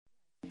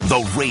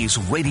The Rays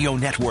Radio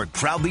Network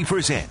proudly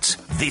presents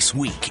This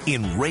Week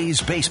in Rays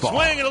Baseball.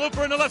 Swing and a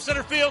looper in the left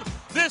center field.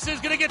 This is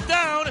going to get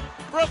down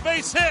for a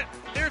base hit.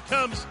 Here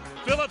comes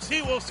Phillips.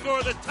 He will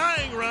score the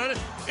tying run.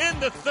 In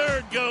the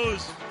third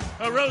goes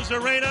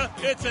Arozarena.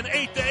 It's an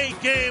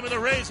 8-8 game, and the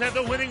Rays have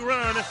the winning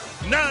run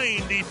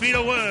 90 feet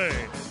away.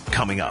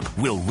 Coming up,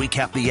 we'll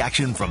recap the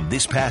action from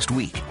this past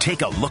week,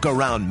 take a look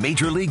around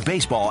Major League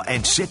Baseball,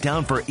 and sit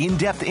down for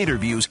in-depth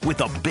interviews with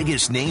the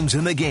biggest names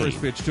in the game.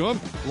 First pitch to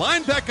him.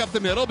 Line back up the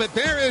middle, but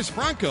there is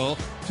Franco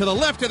to the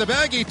left of the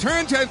bag. He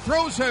turns and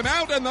throws him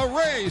out, and the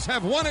Rays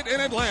have won it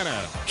in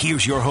Atlanta.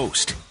 Here's your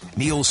host,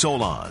 Neil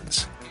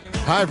Solondz.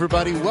 Hi,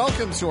 everybody.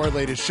 Welcome to our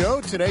latest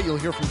show. Today, you'll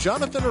hear from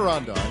Jonathan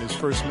Aranda on his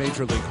first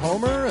Major League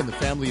homer and the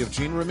family of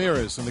Gene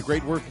Ramirez and the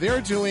great work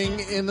they're doing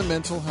in the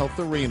mental health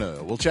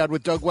arena. We'll chat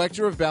with Doug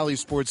Wechter of Valley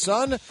Sports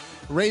Sun.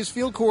 Rays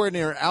field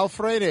coordinator Al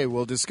Freire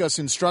will discuss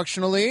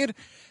instructional aid.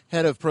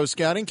 Head of Pro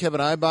Scouting,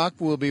 Kevin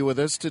Eibach, will be with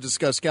us to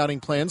discuss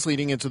scouting plans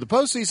leading into the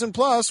postseason.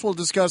 Plus, we'll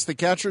discuss the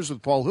catchers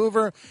with Paul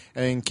Hoover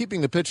and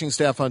keeping the pitching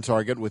staff on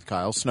target with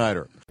Kyle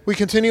Snyder. We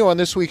continue on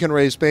This Week in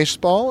Rays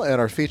Baseball, and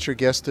our featured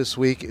guest this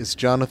week is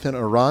Jonathan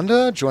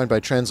Aranda, joined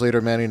by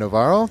translator Manny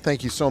Navarro.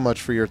 Thank you so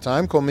much for your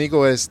time.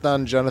 Conmigo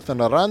están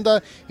Jonathan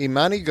Aranda y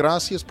Manny,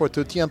 gracias por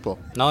tu tiempo.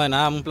 No, de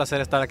nada, un placer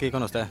estar aquí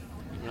con usted.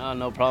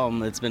 No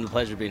problem. It's been a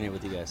pleasure being here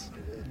with you guys.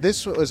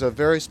 This was a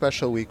very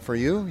special week for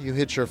you. You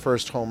hit your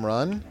first home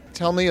run.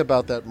 Tell me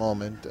about that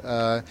moment.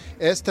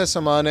 Esta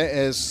semana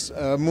es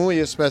muy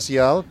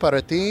especial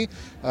para ti.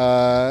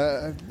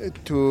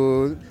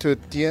 Tú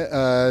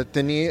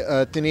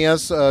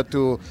tenías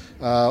tu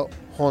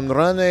home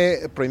run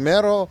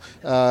primero.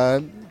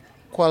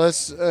 ¿Cuál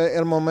es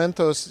el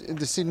momento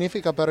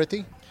significa para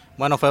ti?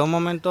 Bueno, fue un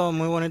momento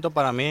muy bonito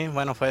para mí.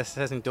 Bueno,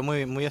 se sintió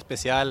muy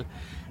especial.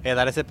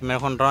 Dar ese primer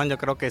jonrón, yo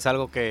creo que es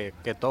algo que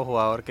todo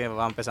jugador que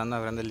va empezando a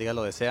Grandes Ligas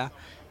lo desea.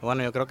 Y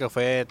bueno, yo creo que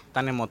fue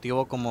tan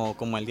emotivo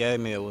como el día de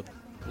mi debut.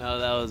 No,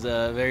 that was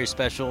very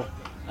special.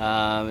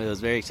 It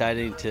was very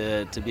exciting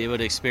to be able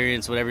to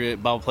experience what every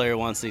ball player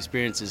wants to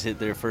experience is hit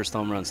their first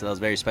home run. So that was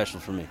very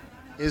special for me.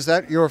 Is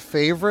that your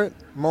favorite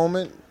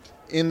moment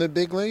in the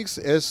big leagues?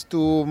 ¿Es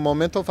tu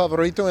momento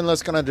favorito en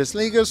las Grandes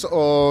Ligas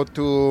o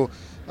tu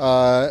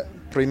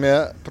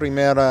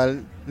primera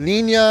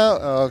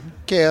línea?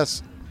 ¿Qué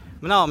es?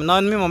 No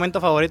es mi momento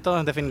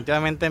favorito,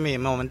 definitivamente mi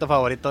momento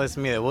favorito es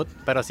mi debut,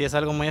 pero sí es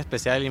algo muy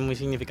especial y muy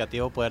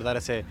significativo poder dar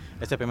ese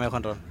primer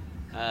jonrón.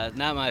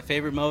 Not my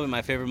favorite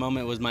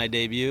moment was my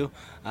debut,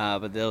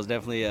 but that was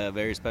definitely a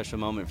very special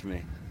moment for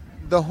me.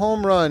 The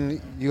home run,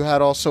 you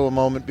had also a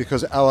moment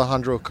because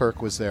Alejandro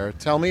Kirk was there.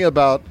 Tell me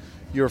about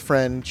your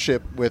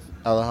friendship with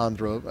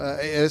Alejandro.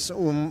 Es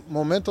un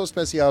momento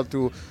especial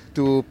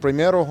tu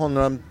primero home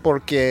run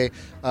porque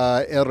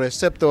el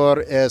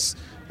receptor es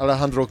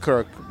Alejandro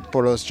Kirk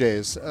por los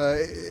Jays.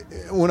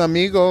 Un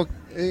amigo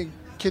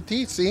que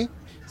ti, ¿sí?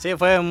 Sí,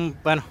 fue un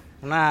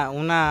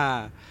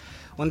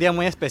día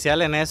muy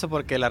especial en eso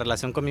porque la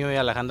relación conmigo y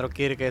Alejandro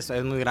Kirk es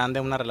muy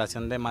grande, una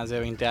relación de más de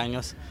 20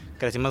 años.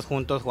 Crecimos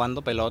juntos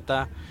jugando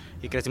pelota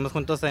y crecimos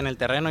juntos en el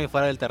terreno y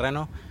fuera del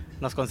terreno.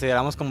 Nos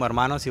consideramos como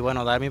hermanos y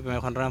bueno, dar mi primer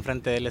jonrón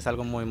enfrente de él es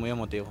algo muy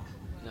emotivo.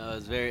 No,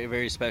 it's very,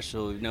 very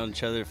special. We've known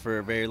each other for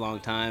a very long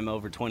time,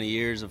 over 20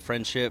 years of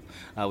friendship.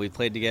 We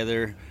played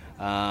together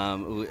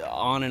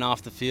on and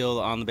off the field,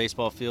 on the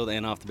baseball field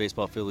and off the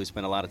baseball field. We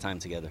spent a lot of time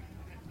together.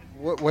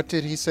 What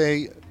did he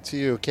say to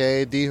you?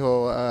 ¿Qué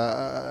dijo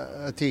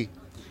a ti?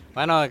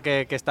 Bueno,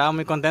 que estaba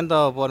muy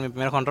contento por mi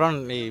primer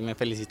jonrón y me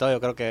felicitó. Yo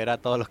creo que era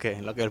todo lo que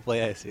él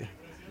podía decir.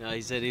 No,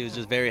 he said he was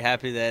just very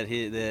happy that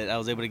I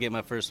was able to get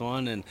my first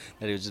one and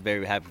that he was just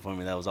very happy for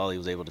me. That was all he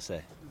was able to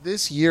say.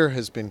 This year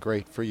has been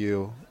great for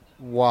you.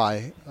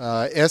 Why?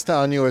 Este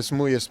año es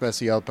muy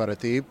especial para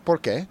ti. ¿Por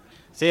qué?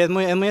 Sí, es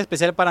muy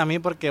especial para mí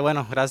porque,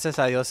 bueno, gracias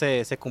a Dios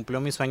se cumplió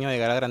mi sueño de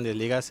llegar a Grandes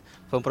Ligas.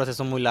 Fue un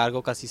proceso muy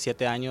largo, casi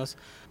 7 años.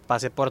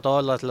 Pasé por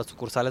todos los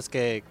sucursales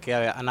que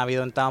han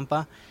habido en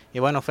Tampa. Y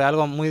bueno, fue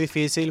algo muy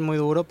difícil, muy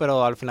duro,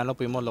 pero al final lo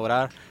pudimos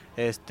lograr.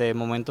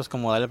 Momentos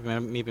como dar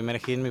mi primer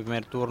hit, mi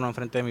primer turno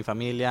enfrente de mi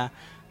familia,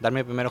 dar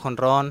mi primer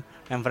jonrón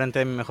enfrente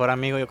de mi mejor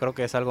amigo, yo creo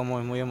que es algo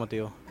muy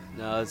emotivo.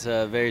 No, it's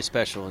a very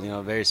special,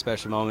 very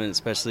special moment,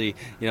 especially,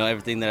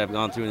 everything that I've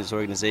gone through in this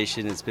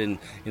organization. It's been,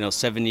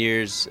 7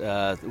 years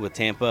with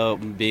Tampa,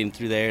 being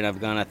through there, and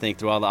I've gone, I think,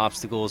 through all the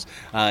obstacles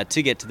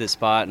to get to this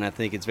spot, and I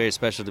think it's very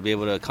special to be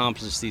able to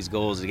accomplish these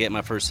goals, to get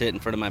my first hit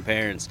in front of my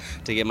parents,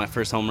 to get my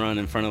first home run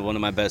in front of one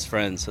of my best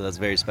friends, so that's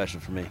very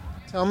special for me.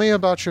 Tell me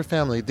about your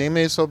family.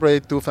 Dime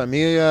sobre tu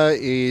familia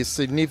y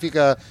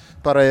significa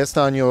para este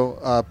año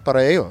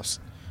para ellos.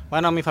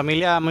 Bueno, mi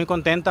familia muy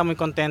contenta,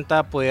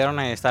 pudieron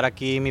estar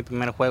aquí mi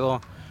primer juego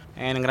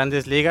en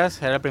Grandes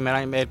Ligas, era el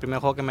primer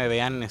juego que me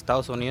veían en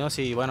Estados Unidos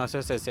y bueno,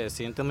 se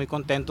sienten muy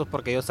contentos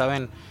porque ellos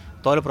saben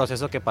todo el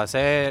proceso que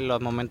pasé,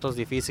 los momentos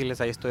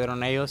difíciles, ahí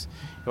estuvieron ellos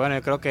y bueno,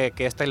 yo creo que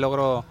este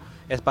logro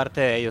es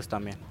parte de ellos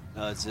también.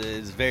 It's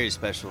very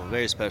special,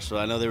 very special.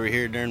 I know they were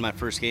here during my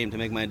first game to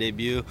make my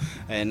debut,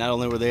 and not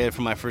only were they there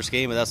for my first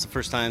game, but that's the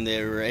first time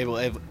they were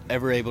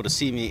ever able to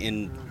see me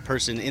in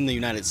person in the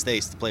United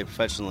States to play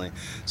professionally.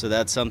 So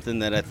that's something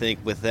that I think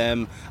with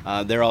them,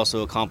 they're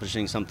also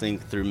accomplishing something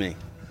through me.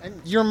 And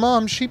your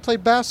mom, she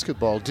played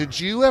basketball. Did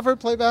you ever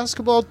play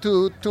basketball?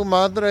 Tu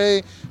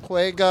madre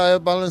juega el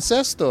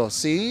baloncesto,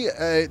 ¿sí?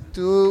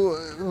 ¿Tú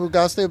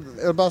jugaste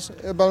el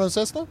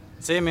baloncesto?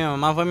 Sí, mi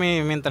mamá fue mi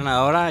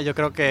entrenadora. Yo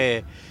creo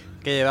que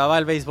llevaba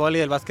el béisbol y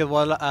el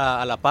básquetbol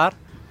a la par,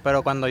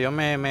 pero cuando yo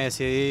me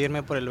decidí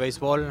irme por el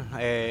béisbol,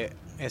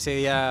 ese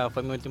día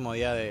fue mi último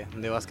día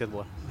de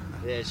básquetbol.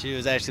 Yeah, she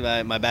was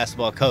actually my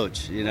basketball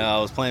coach. You know, I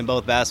was playing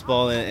both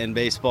basketball and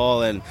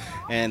baseball, and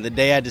the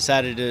day I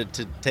decided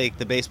to take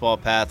the baseball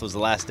path was the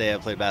last day I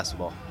played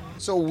basketball.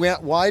 So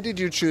why did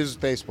you choose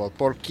baseball?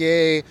 ¿Por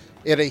qué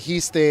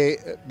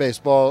elegiste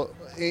béisbol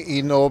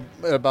y no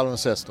el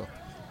baloncesto?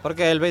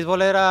 Porque el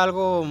béisbol era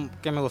algo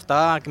que me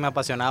gustaba, que me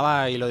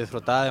apasionaba y lo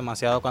disfrutaba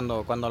demasiado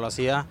cuando lo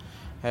hacía.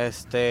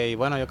 Y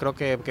bueno, yo creo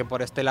que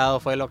por este lado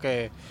fue lo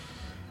que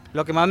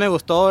más me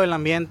gustó, el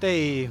ambiente,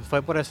 y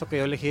fue por eso que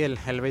yo elegí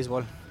el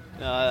béisbol.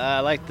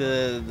 I liked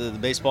the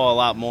baseball a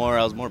lot more.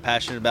 I was more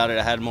passionate about it.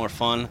 I had more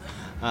fun.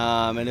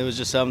 And it was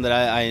just something that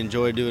I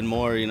enjoyed doing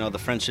more, you know, the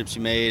friendships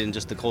you made and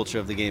just the culture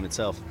of the game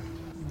itself.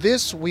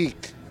 This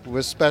week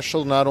was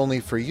special not only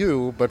for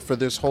you, but for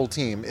this whole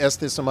team.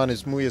 Esta semana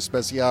es muy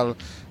especial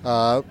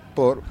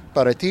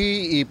para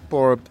ti y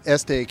por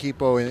este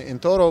equipo en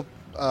todo,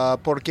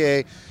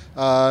 porque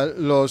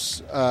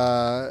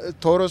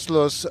todos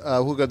los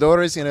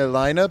jugadores en el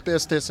lineup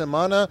esta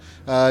semana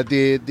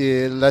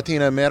de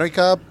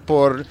Latinoamérica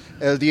por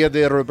el día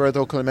de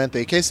Roberto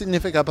Clemente. ¿Qué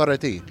significa para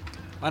ti?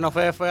 Bueno,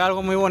 fue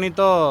algo muy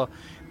bonito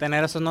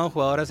tener esos nuevos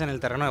jugadores en el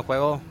terreno de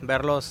juego,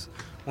 verlos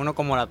uno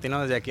como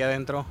latino desde aquí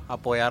adentro,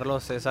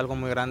 apoyarlos es algo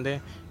muy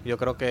grande. Yo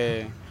creo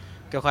que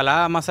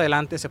ojalá más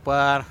adelante se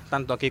pueda dar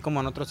tanto aquí como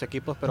en otros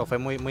equipos, pero fue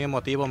muy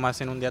emotivo, más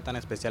en un día tan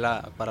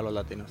especial para los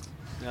latinos.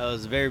 It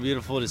was very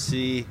beautiful to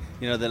see,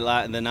 you know, the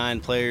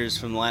 9 players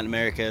from Latin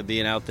America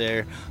being out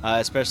there,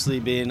 especially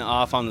being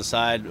off on the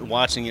side,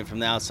 watching it from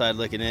the outside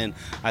looking in.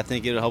 I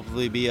think it'll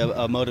hopefully be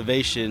a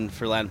motivation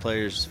for Latin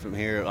players from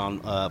here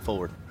on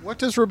forward. What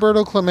does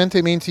Roberto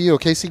Clemente mean to you?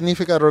 ¿Qué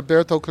significa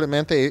Roberto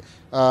Clemente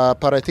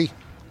para ti?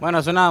 Bueno,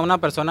 es una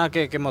persona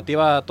que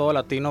motiva a todo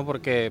latino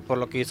porque por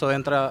lo que hizo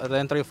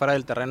dentro y fuera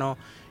del terreno,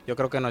 yo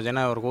creo que nos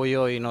llena de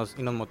orgullo y nos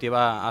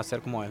motiva a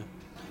ser como él.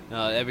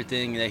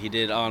 Everything that he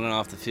did on and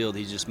off the field,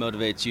 he just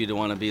motivates you to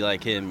want to be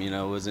like him. You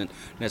know, it wasn't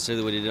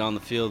necessarily what he did on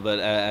the field, but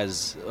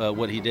as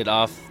what he did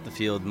off the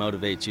field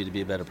motivates you to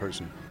be a better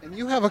person. And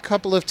you have a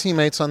couple of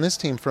teammates on this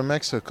team from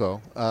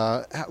Mexico.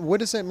 What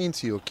does that mean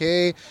to you?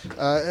 Okay,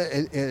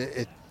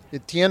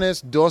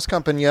 tienes 2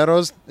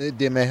 compañeros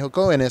de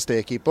México en este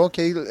equipo.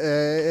 ¿Qué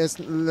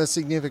le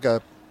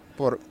significa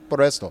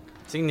por esto?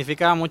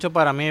 Significa mucho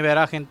para mí ver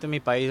a gente de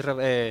mi país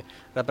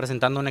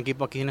representando un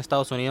equipo aquí en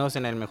Estados Unidos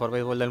en el mejor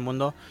béisbol del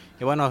mundo.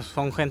 Y bueno,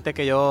 son gente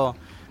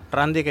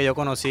Randy que yo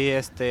conocí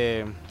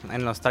en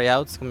los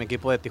tryouts con mi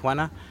equipo de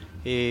Tijuana,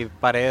 y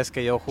Paredes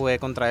que yo jugué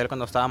contra él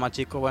cuando estaba más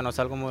chico. Bueno, es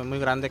algo muy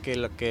grande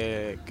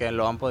que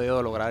lo han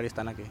podido lograr y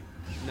están aquí.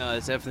 No,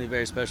 it's definitely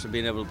very special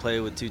being able to play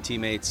with 2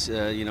 teammates,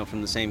 you know, from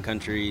the same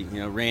country.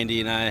 You know,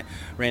 Randy and I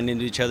ran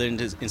into each other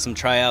in some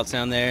tryouts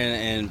down there,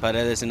 and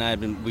Paredes and I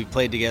we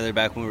played together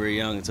back when we were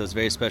young, so it's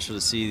very special to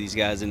see these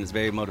guys, and it's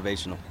very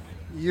motivational.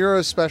 You're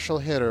a special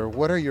hitter.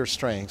 What are your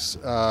strengths?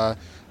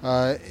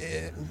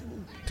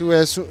 Tú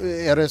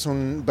eres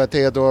un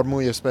bateador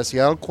muy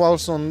especial.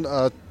 ¿Cuáles son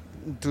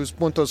tus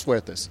puntos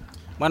fuertes?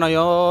 Bueno,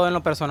 yo en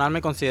lo personal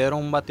me considero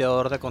un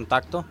bateador de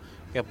contacto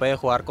que puede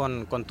jugar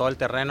con todo el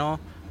terreno,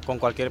 con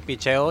cualquier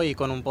picheo y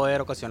con un poder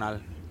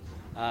ocasional.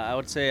 I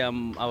would say I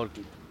would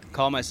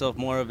call myself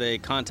more of a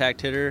contact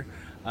hitter,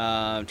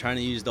 trying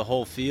to use the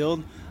whole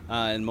field,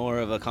 and more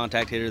of a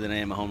contact hitter than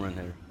I am a home run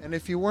hitter. And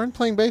if you weren't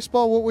playing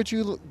baseball, what would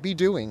you be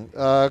doing?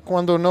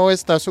 Cuando no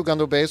estás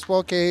jugando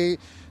béisbol, ¿qué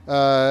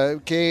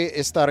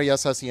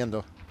estarías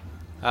haciendo?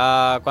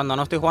 Cuando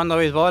no estoy jugando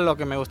béisbol, lo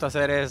que me gusta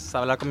hacer es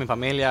hablar con mi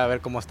familia, ver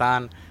cómo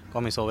están,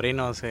 con mis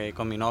sobrinos,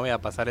 con mi novia,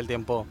 pasar el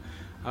tiempo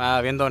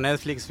viendo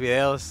Netflix,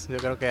 videos. Yo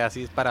creo que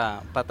así es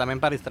también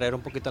para distraer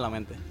un poquito la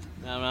mente.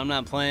 I'm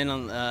not playing.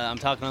 I'm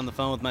talking on the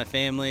phone with my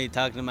family,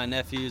 talking to my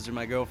nephews or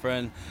my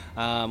girlfriend,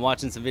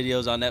 watching some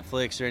videos on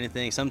Netflix or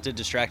anything, something to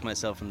distract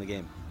myself from the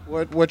game.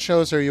 What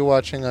shows are you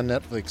watching on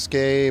Netflix?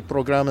 ¿Qué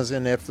programas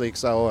en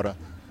Netflix ahora?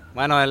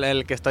 Bueno,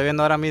 el que estoy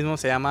viendo ahora mismo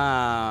se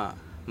llama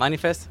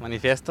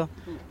Manifiesto.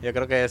 Yo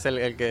creo que es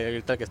el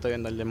que estoy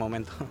viendo el de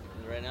momento.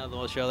 Right now,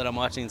 the show that I'm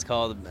watching is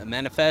called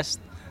Manifest.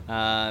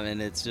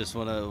 And it's just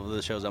one of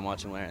the shows I'm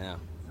watching right now.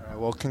 All right,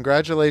 well,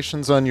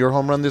 congratulations on your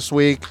home run this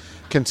week.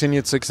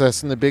 Continued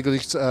success in the big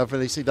leagues.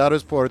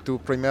 Felicidades por tu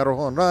primero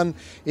home run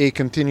y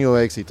continuo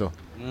éxito.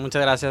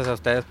 Muchas gracias a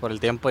ustedes por el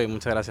tiempo y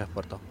muchas gracias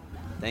por todo.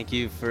 Thank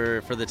you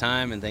for the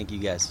time, and thank you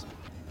guys.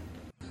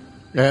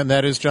 And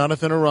that is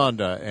Jonathan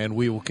Aranda. And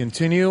we will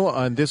continue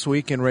on This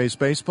Week in Rays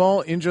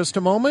Baseball in just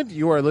a moment.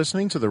 You are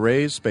listening to the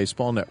Rays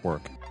Baseball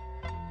Network.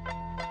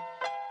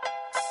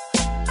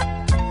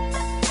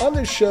 On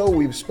this show,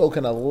 we've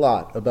spoken a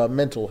lot about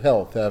mental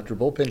health after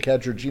bullpen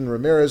catcher Gene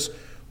Ramirez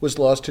was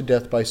lost to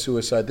death by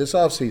suicide this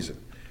offseason.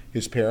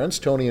 His parents,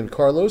 Tony and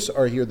Carlos,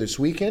 are here this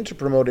weekend to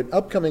promote an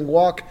upcoming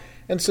walk,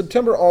 and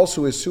September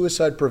also is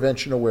Suicide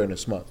Prevention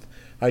Awareness Month.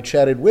 I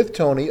chatted with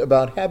Tony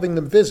about having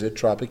them visit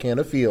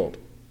Tropicana Field.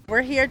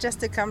 We're here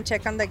just to come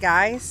check on the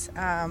guys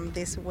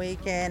this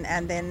weekend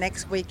and then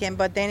next weekend.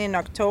 But then in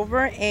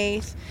October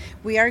 8th,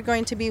 we are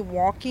going to be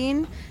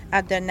walking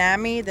at the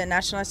NAMI, the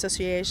National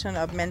Association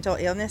of Mental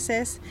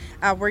Illnesses.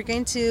 We're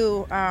going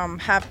to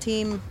have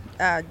Team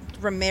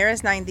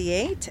Ramirez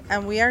 98,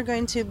 and we are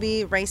going to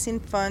be raising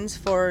funds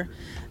for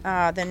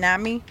the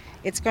NAMI.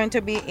 It's going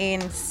to be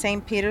in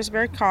St.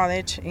 Petersburg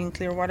College in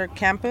Clearwater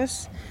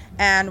campus.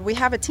 And we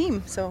have a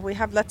team, so we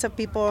have lots of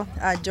people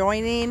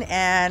joining,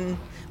 and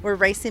we're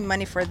raising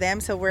money for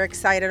them, so we're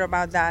excited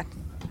about that.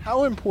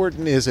 How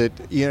important is it,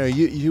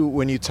 you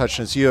when you touch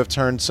this, you have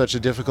turned such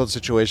a difficult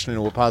situation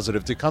into a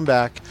positive, to come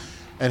back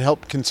and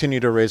help continue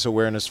to raise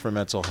awareness for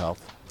mental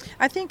health?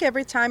 I think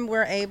every time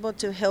we're able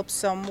to help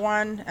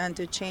someone and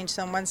to change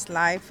someone's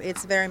life,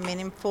 it's very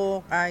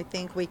meaningful. I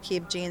think we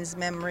keep Gene's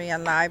memory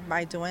alive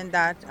by doing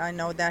that. I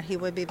know that he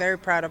would be very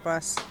proud of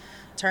us,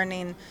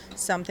 turning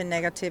something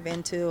negative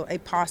into a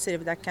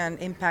positive that can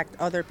impact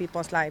other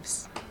people's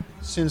lives.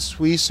 Since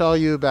we saw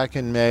you back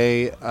in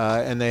May,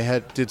 and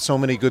they did so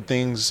many good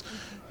things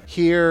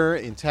here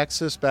in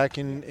Texas, back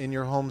in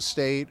your home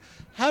state,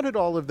 how did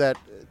all of that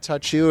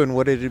touch you, and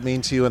what did it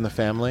mean to you and the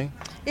family?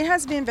 It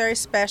has been very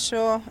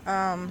special,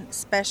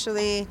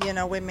 especially,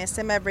 we miss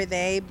him every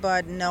day,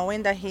 but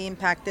knowing that he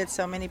impacted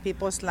so many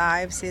people's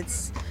lives,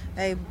 it's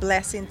a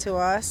blessing to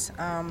us.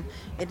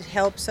 It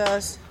helps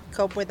us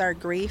cope with our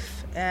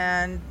grief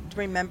and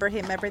remember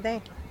him every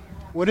day.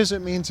 What does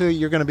it mean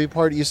you're going to be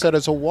part, you said,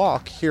 as a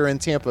walk here in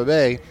Tampa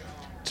Bay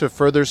to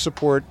further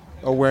support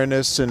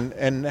awareness,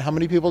 and how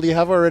many people do you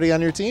have already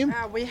on your team?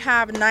 We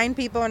have 9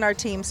 people on our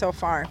team so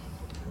far.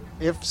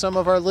 If some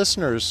of our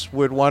listeners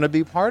would want to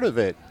be part of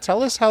it,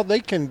 tell us how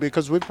they can,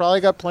 because we've probably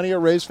got plenty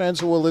of Rays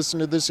fans who will listen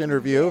to this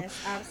interview.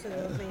 Yes,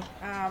 absolutely.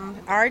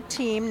 Our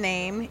team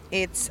name,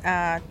 it's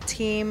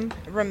Team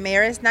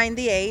Ramirez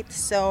 98,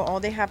 so all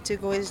they have to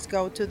go is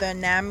go to the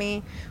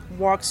NAMI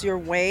Walks Your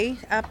Way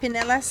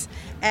Pinellas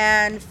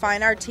and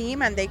find our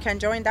team, and they can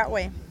join that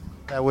way.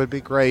 That would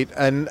be great.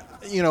 And,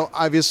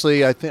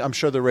 obviously, I'm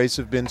sure the Rays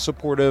have been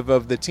supportive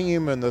of the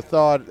team and the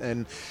thought,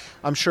 and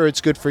I'm sure it's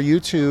good for you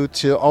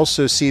to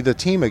also see the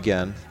team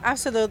again.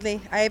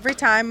 Absolutely. Every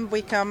time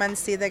we come and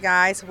see the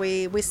guys,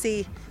 we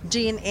see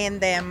Gene in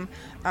them.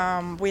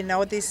 We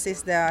know this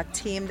is the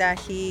team that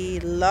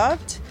he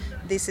loved.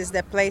 This is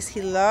the place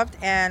he loved,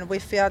 and we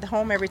feel at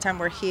home every time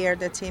we're here.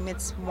 The team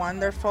is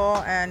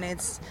wonderful, and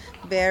it's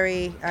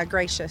very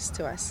gracious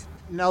to us.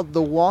 Now,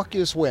 the walk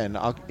is when?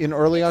 In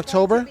early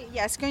October?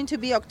 It's going to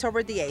be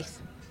October the 8th.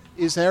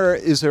 Is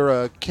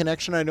there a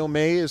connection? I know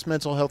May is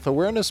Mental Health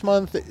Awareness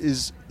Month.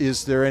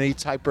 Is there any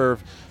type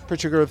of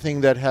particular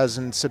thing that has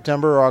in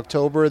September or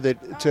October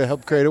to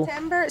help create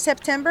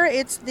September,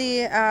 it's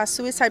the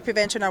Suicide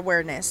Prevention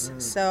Awareness.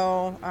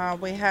 So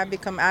we have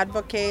become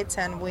advocates,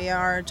 and we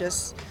are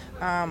just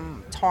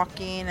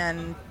talking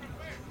and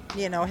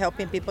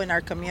helping people in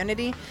our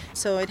community.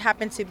 So it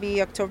happens to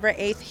be October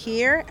 8th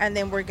here, and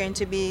then we're going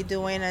to be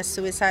doing a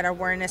suicide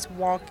awareness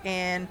walk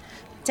in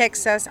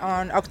Texas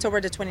on October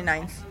the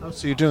 29th. Oh,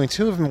 so you're doing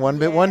 2 of them,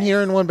 one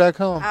here and one back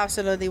home.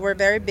 Absolutely. We're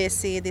very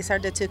busy. These are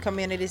the 2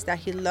 communities that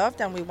he loved,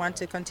 and we want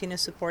to continue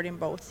supporting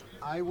both.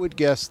 I would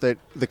guess that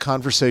the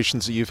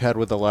conversations that you've had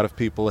with a lot of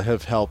people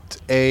have helped,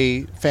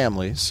 A,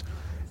 families,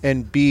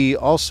 and B,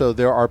 also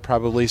there are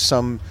probably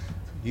some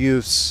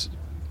youths,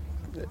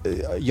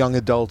 young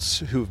adults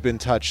who've been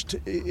touched.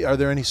 Are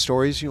there any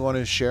stories you want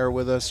to share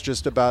with us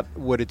just about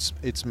what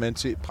it's meant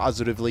to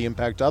positively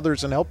impact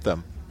others and help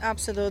them?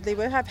 Absolutely.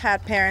 We have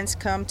had parents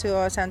come to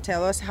us and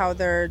tell us how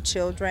their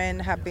children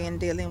have been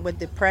dealing with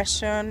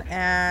depression,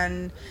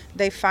 and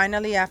they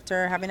finally,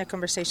 after having a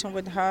conversation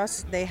with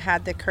us, they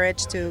had the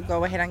courage to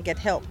go ahead and get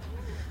help.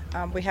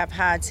 We have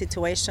had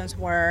situations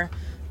where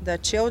the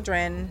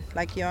children,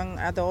 like young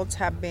adults,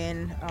 have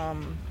been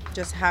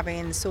just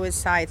having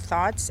suicide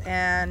thoughts,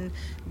 and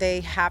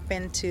they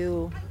happen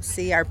to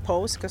see our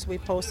posts, because we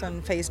post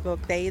on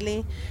Facebook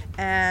daily,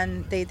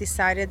 and they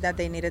decided that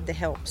they needed the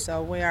help.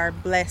 So we are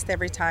blessed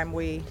every time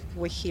we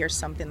hear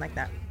something like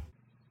that.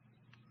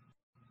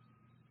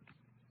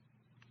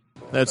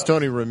 That's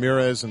Tony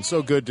Ramirez, and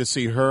so good to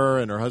see her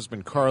and her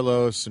husband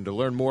Carlos. And to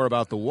learn more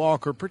about the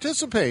walk or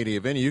participate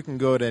even, you can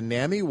go to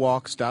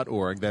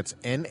NAMIWalks.org. That's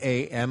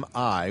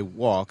NAMI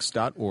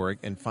walks.org,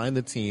 and find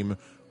the team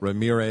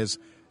Ramirez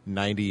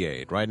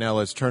 98. Right now,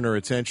 let's turn our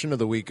attention to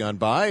the week gone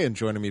by. And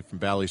joining me from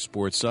Bally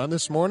Sports Sun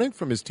this morning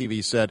from his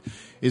TV set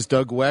is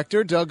Doug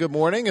Wechter. Doug, good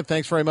morning, and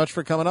thanks very much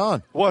for coming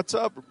on. What's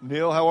up,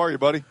 Neil? How are you,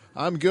 buddy?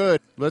 I'm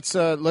good. Let's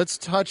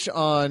touch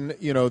on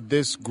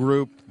this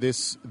group,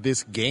 this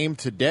game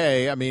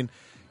today. I mean,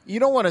 you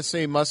don't want to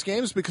say must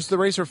games because the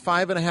Rays are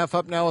 5.5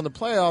 up now in the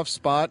playoff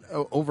spot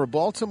over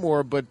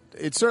Baltimore, but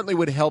it certainly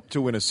would help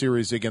to win a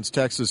series against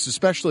Texas,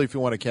 especially if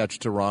you want to catch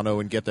Toronto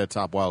and get that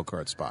top wild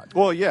card spot.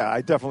 Well, yeah,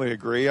 I definitely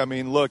agree. I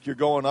mean, look, you're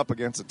going up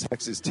against a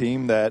Texas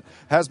team that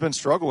has been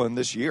struggling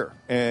this year,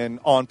 and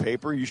on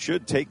paper, you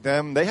should take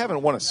them. They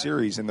haven't won a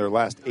series in their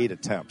last 8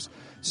 attempts.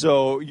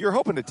 So you're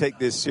hoping to take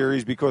this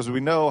series because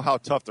we know how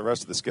tough the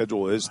rest of the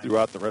schedule is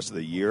throughout the rest of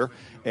the year.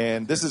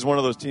 And this is one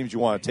of those teams you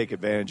want to take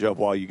advantage of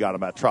while you got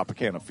them at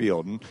Tropicana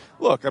Field. And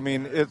look, I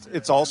mean,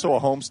 it's also a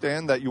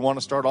homestand that you want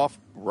to start off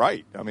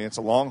right. I mean, it's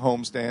a long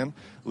homestand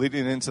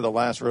leading into the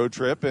last road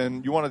trip,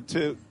 and you wanted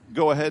to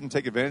go ahead and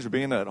take advantage of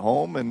being at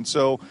home. And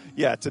so,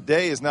 yeah,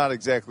 today is not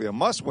exactly a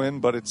must-win,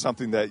 but it's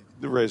something that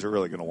the Rays are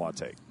really going to want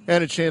to take.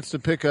 And a chance to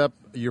pick up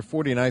your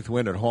 49th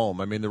win at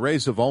home. I mean, the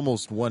Rays have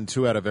almost won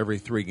 2 out of every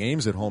 3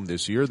 games at home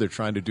this year. They're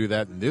trying to do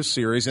that in this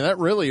series, and that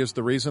really is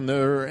the reason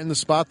they're in the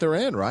spot they're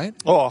in, right?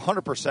 Oh,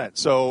 100%.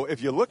 So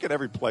if you look at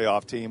every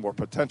playoff team or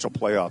potential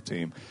playoff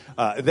team,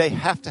 they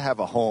have to have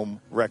a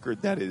home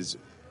record that is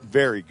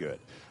very good.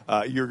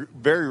 You're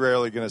very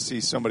rarely going to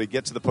see somebody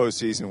get to the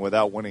postseason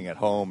without winning at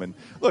home. And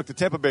look, the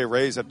Tampa Bay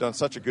Rays have done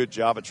such a good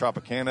job at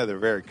Tropicana. They're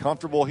very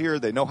comfortable here.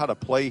 They know how to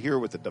play here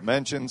with the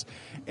dimensions.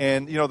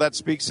 And, that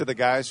speaks to the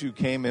guys who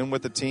came in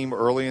with the team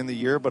early in the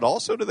year, but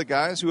also to the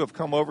guys who have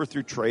come over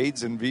through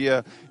trades and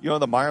via,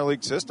 the minor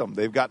league system.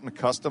 They've gotten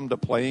accustomed to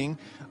playing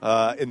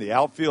in the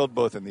outfield,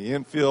 both in the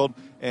infield,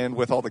 and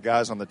with all the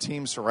guys on the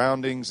team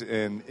surroundings.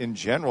 And in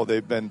general,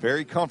 they've been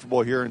very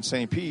comfortable here in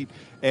St. Pete,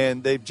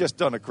 and they've just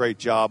done a great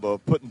job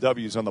of putting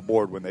W's on the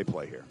board when they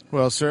play here.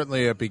 Well,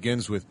 certainly it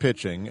begins with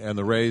pitching, and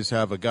the Rays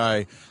have a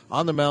guy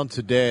on the mound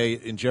today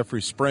in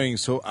Jeffrey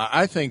Springs, so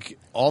I think,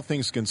 all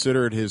things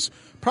considered, has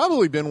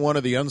probably been one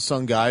of the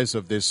unsung guys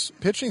of this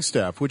pitching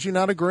staff. Would you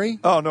not agree?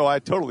 Oh, no, I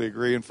totally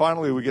agree. And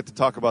finally, we get to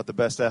talk about the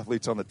best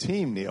athletes on the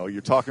team, Neil.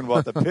 You're talking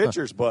about the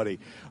pitchers, buddy.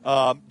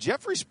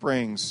 Jeffrey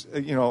Springs,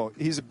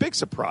 he's a big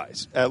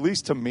surprise, at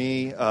least to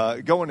me.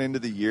 Going into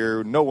the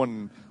year, no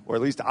one, or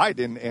at least I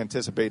didn't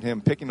anticipate him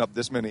picking up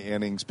this many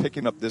innings,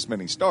 picking up this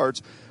many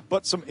starts,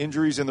 but some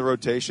injuries in the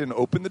rotation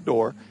opened the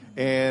door,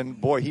 and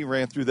boy, he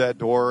ran through that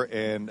door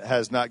and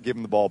has not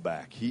given the ball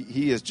back.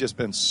 He has just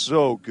been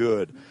so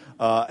good.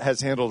 Has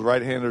handled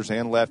right-handers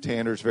and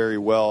left-handers very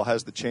well,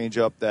 has the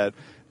changeup that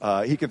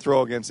he can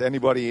throw against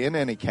anybody in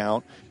any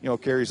count,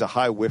 carries a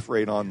high whiff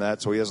rate on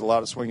that, so he has a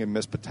lot of swing and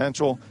miss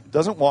potential,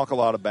 doesn't walk a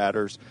lot of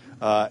batters,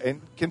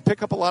 and can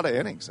pick up a lot of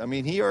innings. I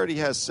mean, he already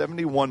has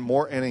 71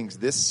 more innings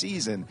this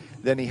season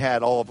than he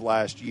had all of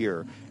last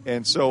year.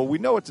 And so we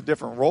know it's a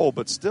different role,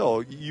 but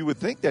still, you would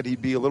think that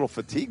he'd be a little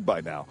fatigued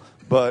by now.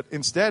 But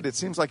instead, it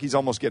seems like he's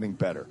almost getting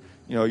better.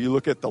 You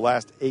look at the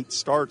last 8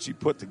 starts he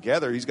put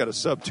together, he's got a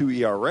sub-2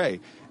 ERA.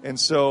 And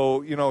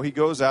so, he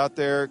goes out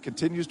there,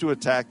 continues to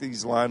attack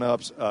these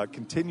lineups,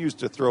 continues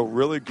to throw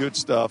really good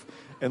stuff,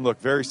 and look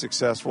very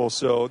successful.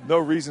 So no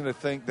reason to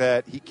think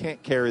that he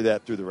can't carry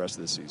that through the rest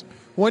of the season.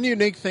 One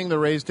unique thing the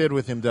Rays did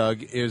with him,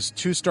 Doug, is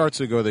 2 starts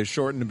ago they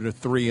shortened him to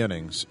 3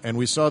 innings, and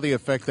we saw the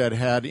effect that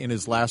had in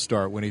his last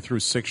start when he threw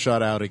 6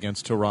 shutout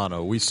against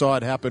Toronto. We saw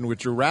it happen with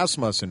Drew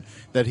Rasmussen,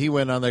 that he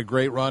went on that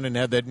great run and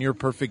had that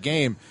near-perfect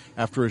game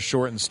after a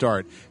shortened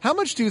start. How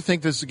much do you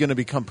think this is going to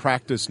become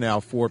practice now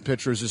for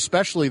pitchers,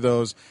 especially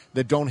those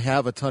that don't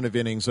have a ton of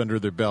innings under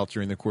their belt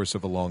during the course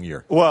of a long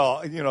year?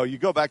 Well, you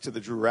go back to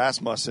the Drew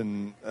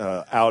Rasmussen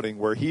outing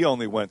where he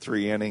only went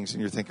 3 innings, and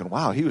you're thinking,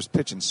 wow, he was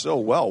pitching so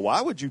well.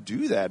 Why would you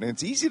do that? And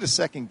it's easy to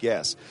second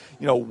guess,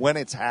 when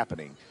it's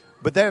happening.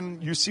 But then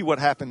you see what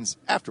happens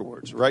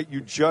afterwards, right? You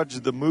judge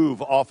the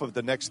move off of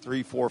the next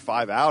 3, 4,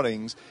 5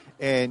 outings,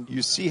 and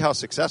you see how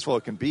successful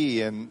it can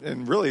be.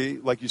 And really,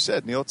 like you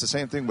said, Neil, it's the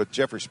same thing with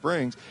Jeffrey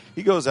Springs.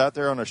 He goes out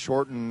there on a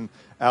shortened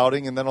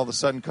outing and then all of a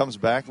sudden comes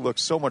back,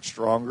 looks so much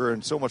stronger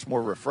and so much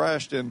more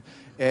refreshed.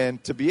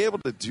 And to be able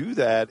to do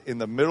that in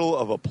the middle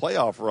of a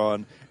playoff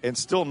run and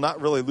still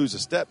not really lose a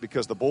step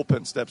because the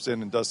bullpen steps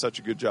in and does such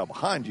a good job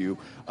behind you,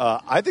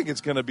 I think it's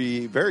going to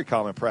be very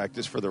common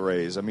practice for the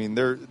Rays. I mean,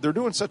 they're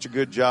doing such a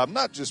good job,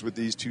 not just with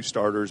these 2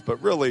 starters,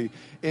 but really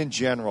in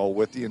general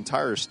with the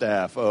entire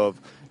staff of,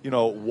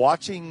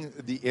 watching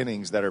the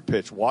innings that are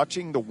pitched,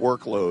 watching the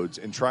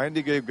workloads, and trying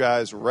to give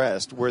guys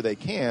rest where they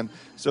can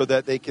so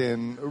that they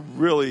can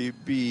really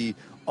be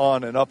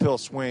on an uphill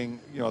swing,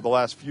 the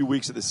last few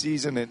weeks of the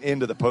season and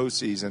into the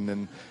postseason.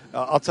 And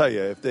I'll tell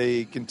you, if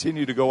they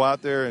continue to go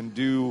out there and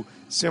do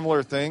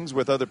similar things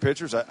with other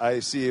pitchers,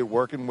 I see it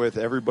working with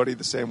everybody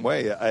the same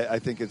way. I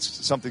think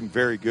it's something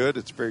very good.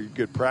 It's very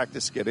good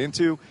practice to get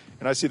into,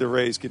 and I see the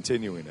Rays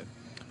continuing it.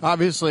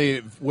 Obviously,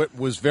 what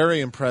was very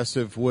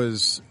impressive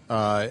was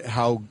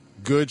how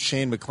good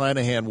Shane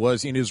McClanahan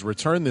was in his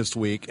return this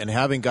week, and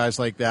having guys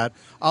like that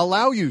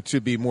allow you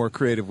to be more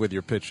creative with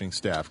your pitching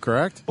staff,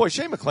 correct? Boy,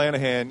 Shane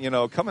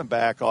McClanahan, coming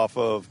back off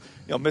of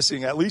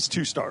missing at least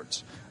 2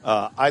 starts,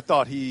 I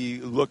thought he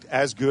looked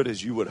as good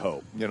as you would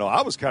hope.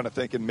 I was kind of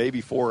thinking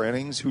maybe 4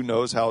 innings. Who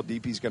knows how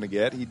deep he's going to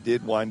get. He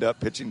did wind up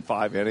pitching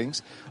 5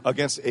 innings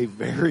against a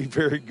very,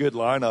 very good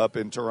lineup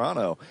in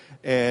Toronto.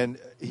 And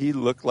he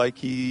looked like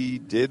he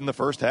did in the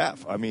first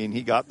half. I mean,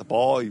 he got the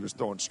ball. He was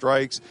throwing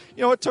strikes.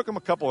 It took him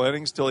a couple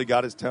innings till he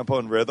got his tempo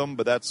and rhythm,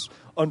 but that's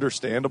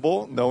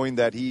understandable knowing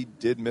that he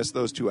did miss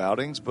those 2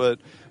 outings. But,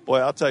 boy,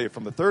 I'll tell you,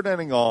 from the 3rd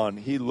inning on,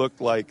 he looked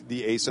like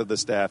the ace of the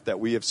staff that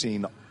we have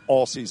seen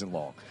all season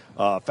long.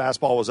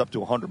 Fastball was up to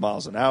 100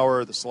 miles an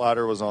hour. The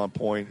slider was on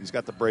point. He's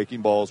got the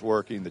breaking balls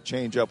working. The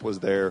changeup was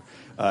there.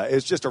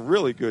 It's just a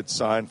really good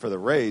sign for the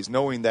Rays,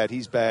 knowing that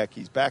he's back.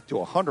 He's back to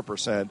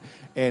 100%,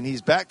 and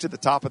he's back to the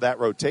top of that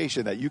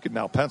rotation that you can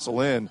now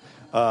pencil in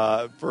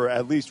for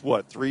at least,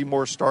 3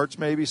 more starts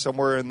maybe,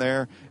 somewhere in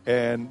there,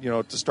 and,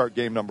 to start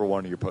game number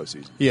 1 of your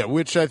postseason. Yeah,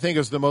 which I think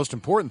is the most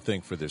important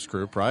thing for this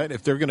group, right?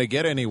 If they're going to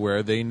get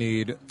anywhere, they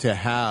need to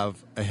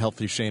have a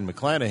healthy Shane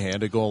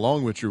McClanahan to go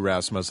along with Drew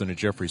Rasmussen and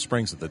Jeffrey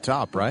Springs at the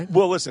top, right?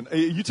 Well, listen,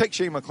 you take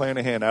Shane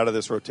McClanahan out of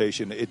this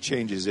rotation, it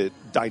changes it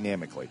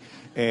dynamically.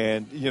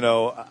 And,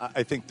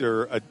 I think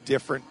they're a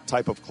different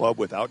type of club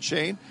without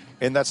Shane,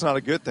 and that's not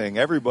a good thing.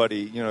 Everybody,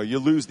 you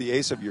lose the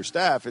ace of your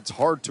staff, it's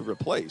hard to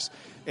replace.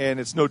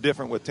 And it's no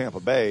different with Tampa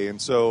Bay. And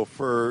so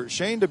for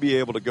Shane to be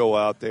able to go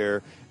out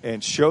there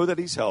and show that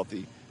he's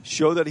healthy,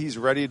 show that he's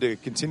ready to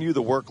continue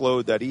the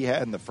workload that he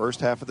had in the first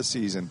half of the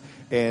season,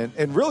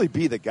 and really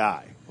be the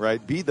guy,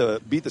 right? Be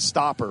the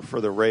stopper for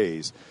the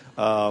Rays.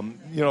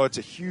 It's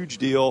a huge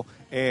deal,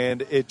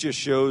 and it just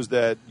shows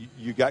that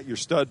you got your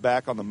stud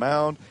back on the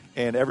mound,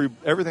 and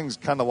everything's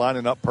kind of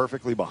lining up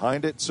perfectly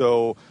behind it.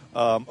 So,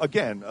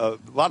 again, a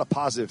lot of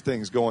positive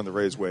things going the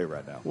Rays' way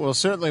right now. Well,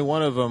 certainly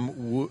one of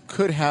them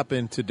could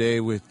happen today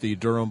with the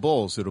Durham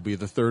Bulls. It'll be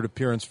the 3rd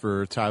appearance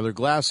for Tyler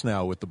Glass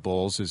now with the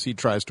Bulls as he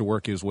tries to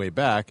work his way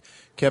back.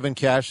 Kevin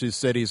Cash has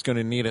said he's going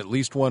to need at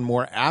least one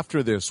more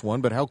after this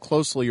one, but how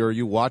closely are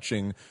you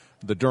watching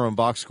the Durham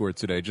box score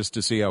today just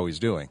to see how he's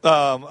doing?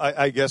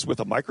 I guess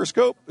with a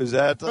microscope. Is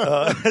that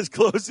as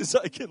close as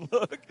I can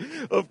look?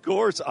 Of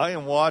course, I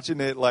am watching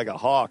it like a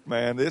hawk,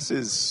 man. This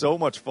is so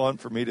much fun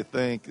for me to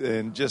think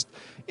and just,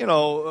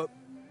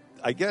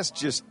 I guess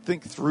just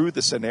think through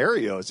the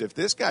scenarios. If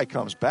this guy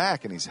comes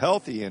back and he's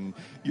healthy and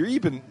you're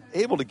even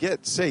able to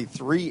get, say,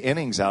 3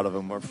 innings out of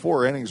him or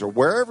 4 innings or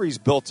wherever he's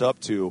built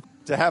up to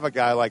have a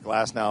guy like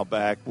Glasnow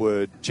back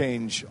would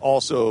change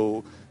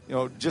also –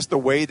 just the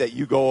way that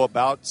you go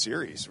about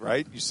series,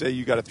 right? You say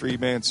you got a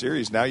 3-man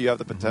series. Now you have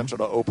the potential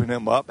to open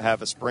him up,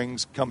 have a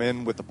Springs come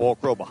in with the bulk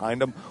row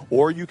behind him,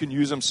 or you can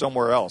use him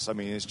somewhere else. I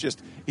mean,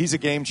 he's a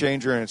game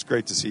changer, and it's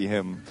great to see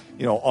him,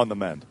 on the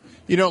mend.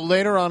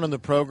 Later on in the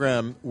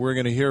program, we're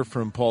going to hear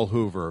from Paul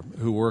Hoover,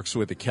 who works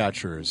with the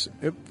catchers.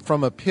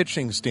 From a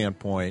pitching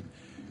standpoint,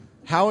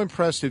 how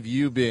impressed have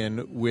you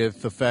been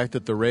with the fact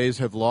that the Rays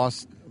have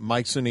lost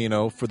Mike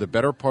Zunino for the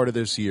better part of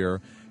this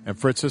year, and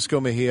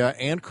Francisco Mejia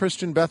and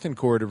Christian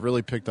Bethancourt have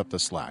really picked up the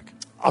slack?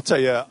 I'll tell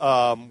you,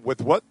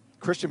 with what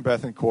Christian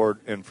Bethancourt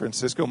and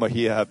Francisco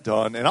Mejia have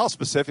done, and I'll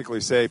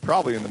specifically say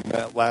probably in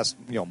the last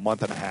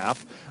month and a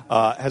half,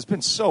 has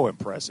been so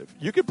impressive.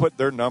 You could put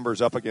their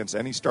numbers up against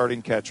any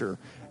starting catcher,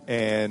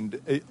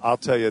 and I'll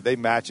tell you, they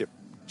match it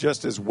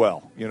just as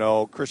well.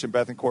 Christian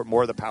Bethancourt,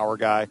 more of the power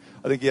guy.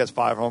 I think he has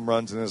 5 home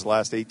runs in his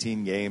last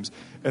 18 games.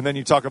 And then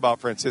you talk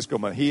about Francisco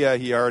Mejia.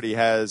 He already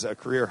has a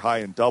career high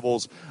in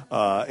doubles.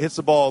 Hits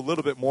the ball a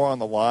little bit more on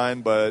the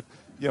line, but,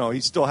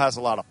 he still has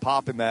a lot of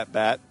pop in that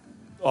bat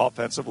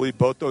offensively.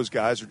 Both those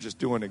guys are just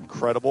doing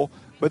incredible.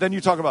 But then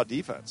you talk about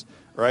defense,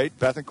 right?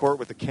 Bethancourt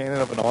with the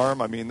cannon of an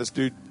arm. I mean, this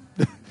dude,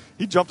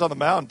 he jumped on the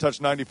mound and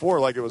touched 94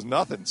 like it was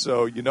nothing.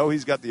 So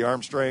he's got the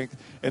arm strength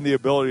and the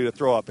ability to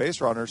throw out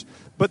base runners.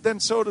 But then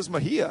so does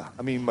Mejia.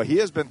 I mean,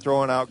 Mejia's been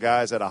throwing out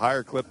guys at a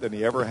higher clip than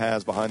he ever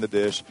has behind the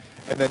dish.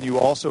 And then you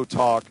also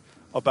talk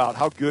about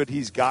how good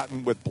he's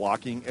gotten with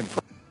blocking and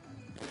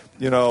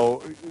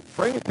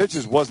framing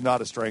pitches was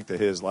not a strength of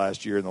his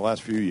last year in the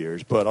last few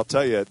years. But I'll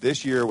tell you,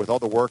 this year with all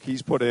the work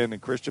he's put in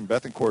and Christian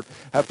Bethancourt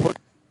have put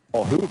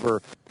Paul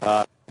Hoover,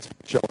 it's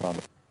showing on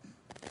the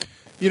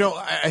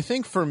I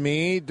think for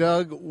me,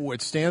 Doug,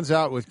 what stands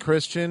out with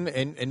Christian,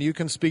 and you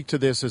can speak to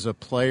this as a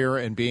player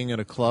and being in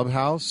a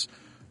clubhouse,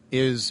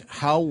 is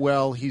how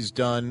well he's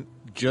done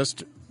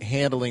just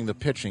handling the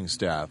pitching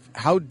staff.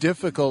 How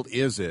difficult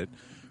is it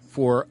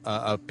for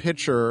a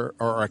pitcher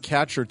or a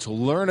catcher to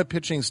learn a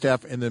pitching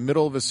staff in the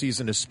middle of a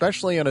season,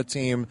 especially on a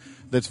team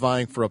that's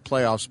vying for a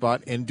playoff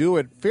spot, and do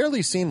it fairly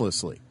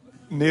seamlessly?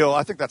 Neil,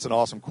 I think that's an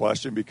awesome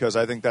question because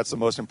I think that's the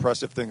most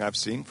impressive thing I've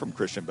seen from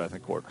Christian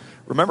Bethancourt.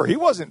 Remember, he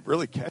wasn't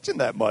really catching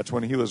that much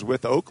when he was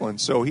with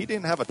Oakland, so he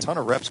didn't have a ton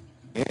of reps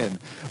in.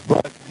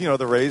 But,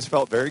 the Rays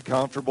felt very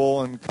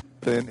comfortable and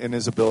confident in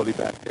his ability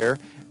back there.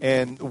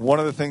 And one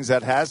of the things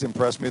that has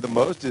impressed me the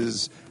most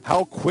is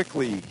how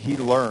quickly he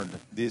learned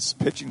this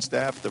pitching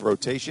staff, the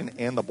rotation,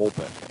 and the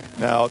bullpen.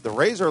 Now, the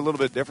Rays are a little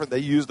bit different. They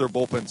use their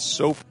bullpen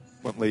so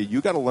frequently.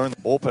 You got to learn the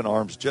bullpen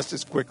arms just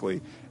as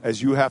quickly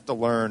as you have to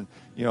learn,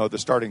 the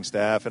starting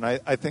staff. And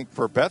I think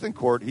for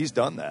Bethancourt, he's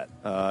done that.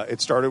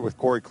 It started with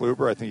Corey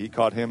Kluber. I think he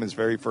caught him his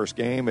very first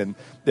game, and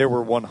they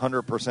were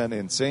 100%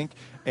 in sync.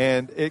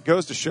 And it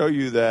goes to show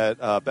you that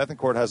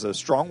Bethancourt has a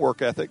strong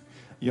work ethic,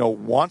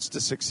 wants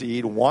to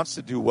succeed, wants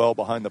to do well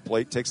behind the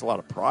plate, takes a lot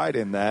of pride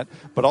in that,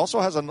 but also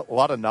has a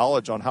lot of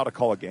knowledge on how to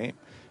call a game.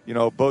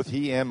 Both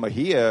he and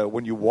Mejia,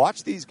 when you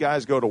watch these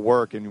guys go to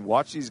work and you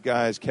watch these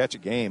guys catch a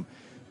game,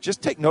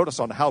 just take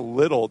notice on how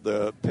little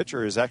the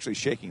pitcher is actually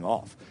shaking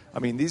off. I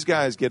mean, these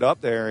guys get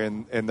up there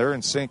and they're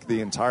in sync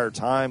the entire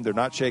time. They're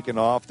not shaking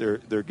off. They're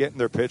getting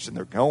their pitch and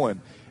they're going.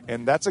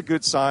 And that's a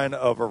good sign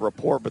of a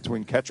rapport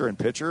between catcher and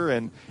pitcher,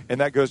 and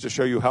that goes to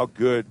show you how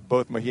good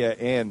both Mejia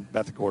and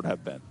Bethancourt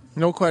have been.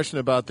 No question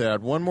about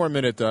that. One more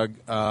minute, Doug.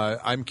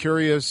 I'm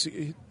curious,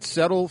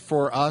 settle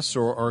for us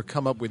or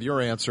come up with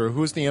your answer.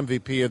 Who's the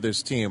MVP of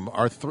this team?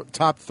 Our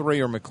top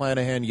three are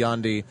McClanahan,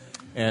 Yandy,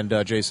 and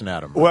Jason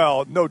Adam.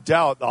 Well, no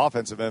doubt the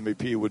offensive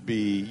MVP would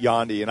be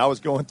Yandy. And I was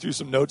going through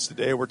some notes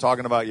today. We're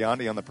talking about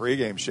Yandy on the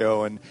pregame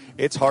show, and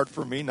it's hard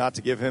for me not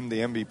to give him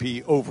the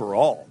MVP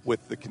overall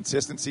with the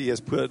consistency he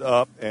has put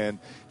up and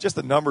just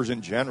the numbers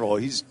in general.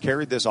 He's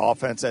carried this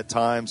offense at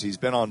times. He's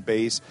been on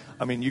base.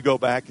 I mean, you go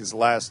back his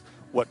last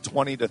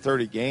 20 to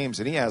 30 games,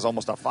 and he has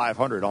almost a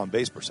 500 on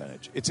base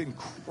percentage. It's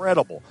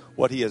incredible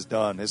what he has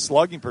done. His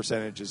slugging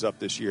percentage is up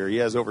this year. He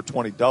has over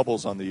 20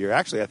 doubles on the year.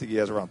 Actually, I think he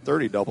has around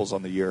 30 doubles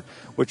on the year,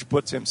 which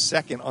puts him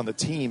second on the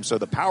team, so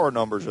the power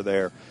numbers are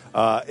there.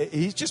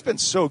 He's just been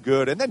so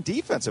good. And then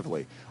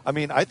defensively, I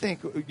mean, I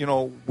think,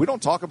 we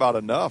don't talk about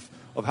enough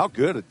of how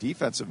good a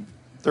defensive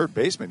third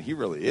baseman he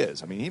really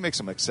is. I mean, he makes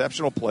some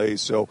exceptional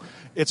plays, so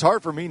it's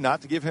hard for me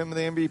not to give him the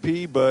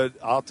MVP, but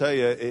I'll tell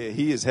you,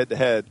 he is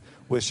head-to-head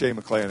with Shane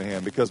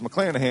McClanahan, because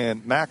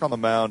Mac on the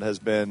mound has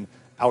been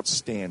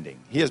outstanding.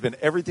 He has been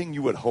everything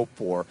you would hope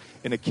for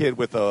in a kid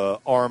with an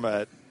arm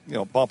at,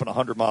 bumping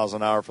 100 miles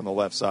an hour from the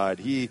left side.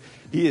 He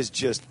is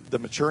just the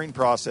maturing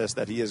process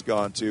that he has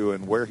gone to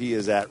and where he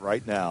is at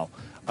right now.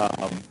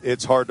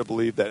 It's hard to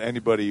believe that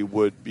anybody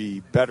would be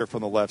better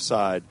from the left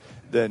side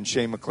than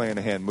Shane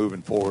McClanahan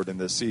moving forward in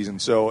this season.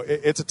 So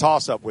it's a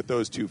toss-up with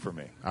those two for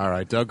me. All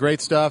right, Doug,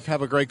 great stuff.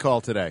 Have a great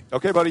call today.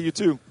 Okay, buddy, you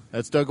too.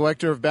 That's Doug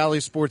Wechter of Bally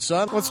Sports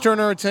Sun. Let's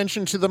turn our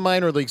attention to the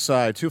minor league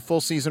side. Two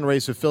full-season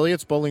race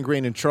affiliates, Bowling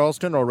Green and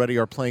Charleston, already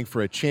are playing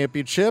for a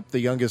championship. The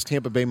youngest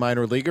Tampa Bay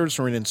minor leaguers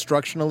are in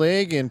Instructional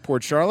League in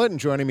Port Charlotte, and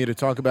joining me to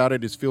talk about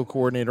it is field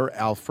coordinator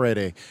Al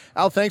Frede.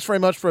 Al, thanks very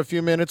much for a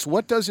few minutes.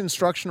 What does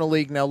Instructional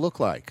League now look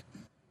like?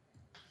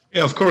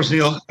 Yeah, of course,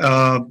 Neil.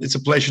 It's a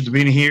pleasure to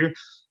be here.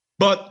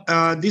 But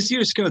this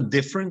year is kind of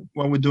different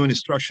when we're doing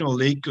Instructional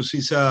League, because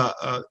it's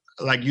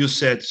like you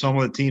said, some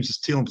of the teams are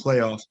still in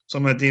playoff.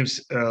 Some of the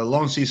teams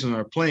long season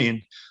are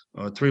playing.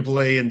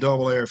 AAA and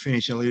AA are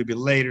finishing a little bit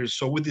later.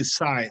 So we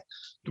decide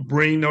to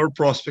bring our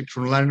prospects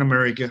from Latin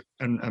America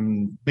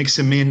and mix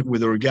them in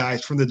with our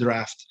guys from the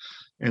draft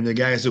and the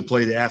guys who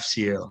play the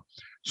FCL.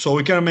 So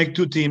we kind of make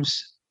two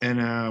teams,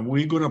 and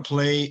we're going to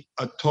play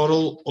a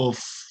total of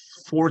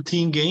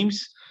 14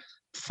 games,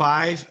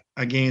 5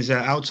 against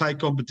outside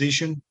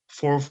competition,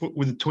 4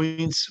 with the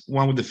Twins,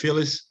 1 with the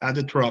Phillies at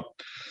the Trop,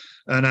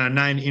 and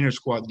 9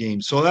 inter-squad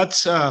games. So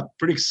that's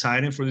pretty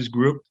exciting for this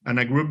group, and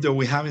a group that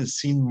we haven't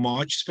seen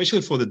much,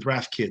 especially for the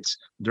draft kids.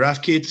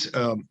 Draft kids,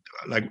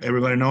 like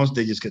everybody knows,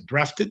 they just get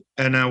drafted,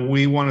 and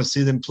we want to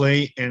see them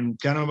play and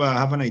kind of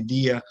have an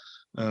idea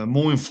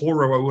moving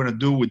forward what we're going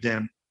to do with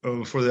them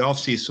for the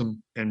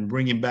offseason, and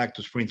bring them back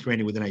to spring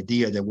training with an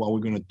idea that what we're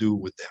going to do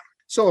with them.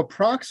 So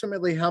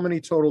approximately how many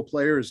total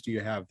players do you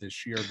have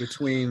this year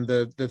between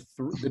the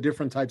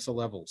different types of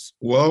levels?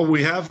 Well,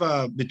 we have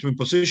between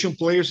position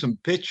players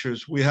and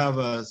pitchers, we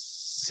have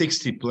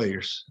 60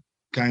 players.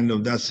 Kind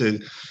of, that's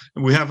it.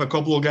 We have a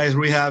couple of guys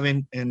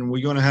rehabbing, and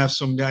we're going to have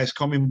some guys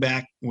coming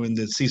back when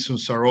the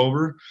seasons are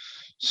over.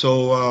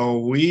 So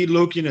we're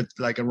looking at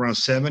like around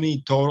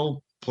 70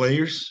 total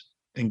players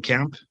in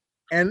camp.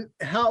 And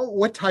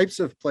what types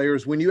of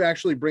players, when you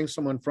actually bring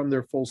someone from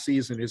their full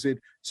season, is it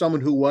someone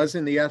who was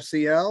in the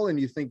FCL and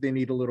you think they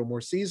need a little more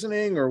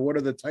seasoning, or what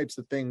are the types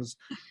of things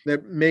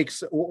that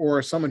makes,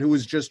 or someone who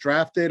was just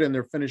drafted and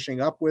they're finishing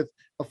up with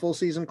a full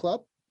season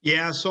club?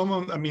 Yeah,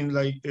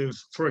 if,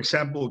 for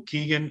example,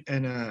 Keegan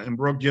and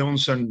Brock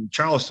Jones and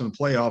Charleston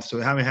playoffs, so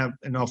they haven't had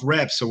enough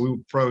reps, so we're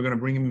probably going to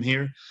bring them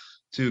here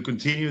to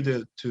continue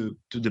to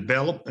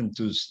develop and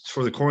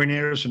for the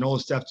coordinators and all the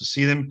staff to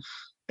see them.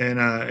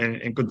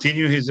 And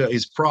continue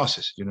his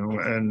process,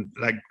 and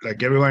like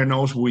everybody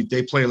knows,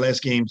 they play less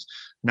games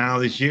now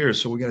this year,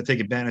 so we're gonna take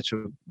advantage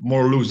of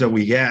more looks that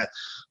we got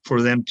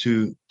for them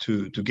to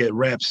get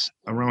reps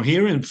around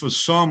here. And for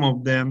some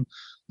of them,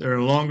 they're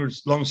long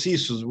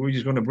seasons. We're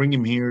just gonna bring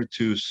them here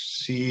to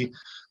see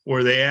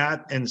where they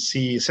at and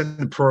send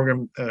the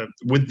program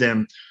with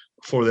them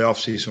for the off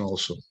season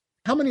also.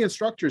 How many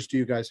instructors do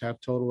you guys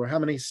have total, or how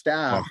many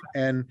staff?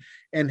 And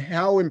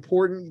how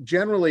important,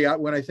 generally,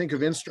 when I think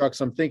of instructs,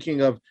 I'm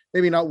thinking of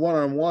maybe not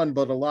one-on-one,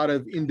 but a lot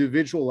of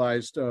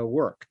individualized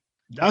work.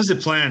 That's the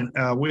plan.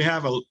 We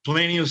have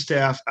plenty of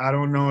staff. I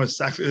don't know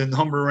exactly the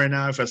number right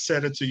now. If I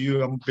said it to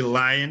you, I'm be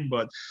lying,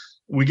 but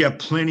we got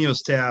plenty of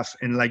staff.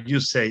 And like you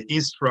say,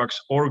 instructs,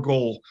 our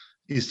goal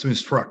is to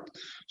instruct.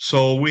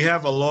 So we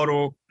have a lot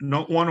of,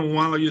 not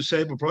one-on-one, like you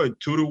say, but probably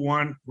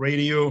 2-to-1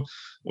 radio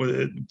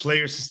with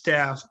players,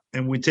 staff,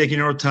 and we're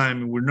taking our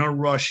time. We're not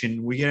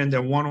rushing. We get in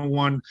that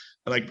one-on-one,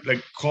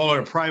 like call it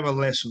a private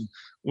lesson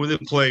with a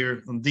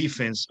player on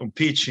defense, on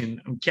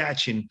pitching, on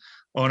catching,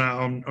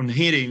 on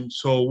hitting.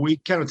 So we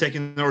kind of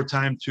taking our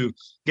time to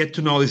get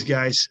to know these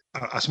guys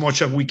as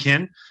much as we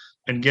can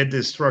and get the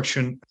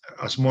instruction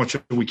as much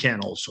as we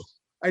can also.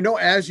 I know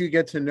as you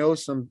get to know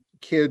some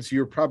kids,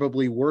 you're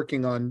probably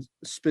working on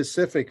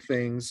specific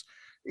things.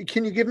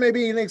 Can you give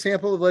maybe an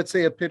example of, let's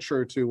say, a pitcher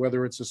or two,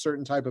 whether it's a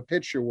certain type of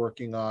pitch you're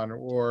working on,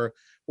 or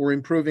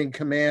improving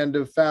command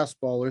of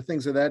fastball, or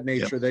things of that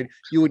nature that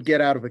you would get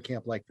out of a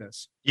camp like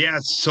this? Yeah,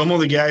 some of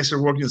the guys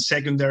are working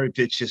secondary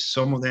pitches,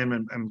 some of them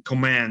and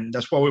command.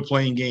 That's why we're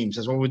playing games.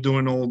 That's what we're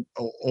doing.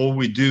 All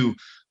we do.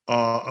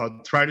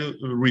 Try to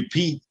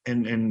repeat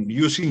and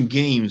using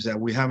games that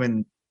we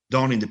haven't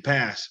done in the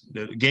past.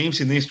 The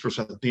games in Istros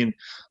have been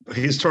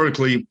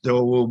historically, they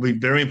will be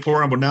very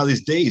important, but now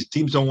these days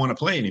teams don't want to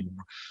play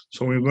anymore.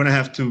 So we're going to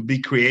have to be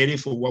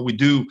creative for what we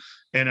do.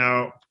 And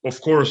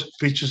of course,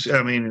 pitches,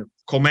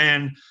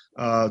 command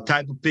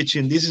type of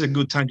pitching, this is a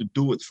good time to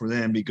do it for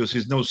them because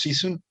it's no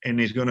season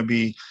and it's going to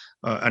be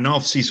an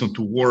off season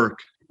to work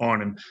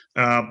on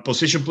them.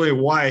 Position player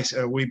wise,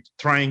 we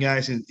trying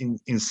guys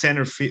in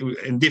center field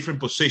in different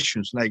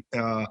positions, like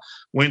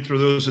went through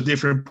those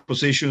different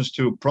positions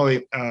to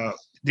probably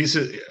this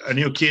is a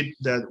new kid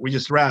that we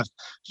just drafted,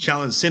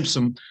 Chandler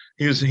Simpson.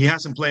 He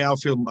hasn't played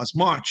outfield as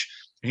much,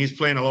 and he's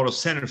playing a lot of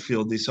center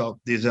field these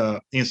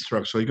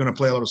instructs. So he's going to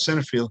play a lot of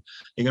center field.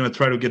 He's going to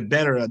try to get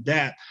better at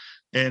that.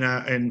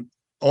 And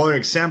other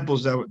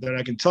examples that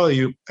I can tell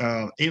you,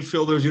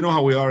 infielders, you know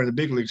how we are in the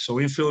big league. So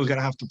infielders going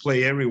to have to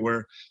play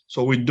everywhere.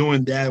 So we're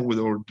doing that with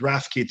our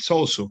draft kids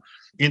also.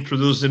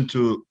 Introduce them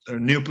to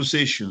new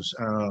positions,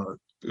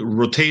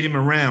 rotate them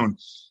around,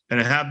 and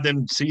have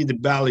them see the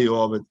value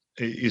of it.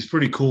 It's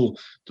pretty cool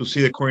to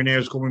see the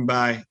coordinators coming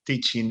by,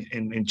 teaching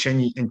and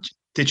changing and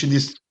teaching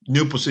this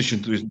new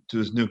position to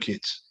his new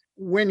kids.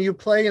 When you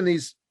play in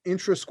these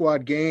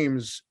intra-squad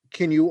games,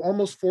 can you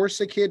almost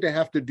force a kid to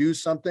have to do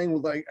something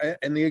like,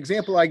 and the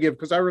example I give,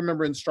 because I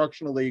remember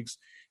instructional leagues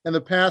in the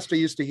past, I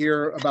used to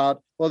hear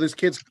about, well, this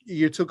kid's,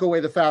 you took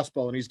away the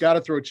fastball and he's got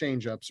to throw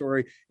changeups,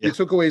 or you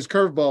took away his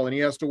curveball and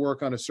he has to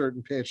work on a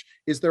certain pitch.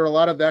 Is there a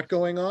lot of that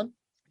going on?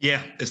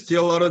 Yeah, there's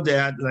still a lot of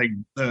that. Like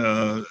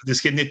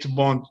this kid needs to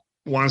bunt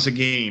once a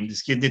game.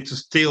 This kid needs to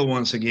steal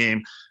once a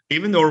game.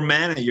 Even our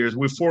managers,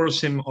 we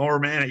force our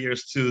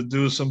managers to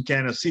do some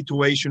kind of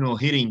situational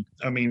hitting.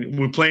 I mean,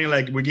 we're playing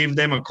like we give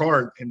them a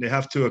card and they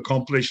have to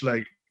accomplish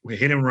like we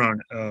hit and run,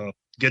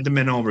 get the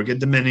men over,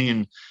 get the men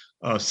in,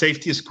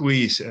 safety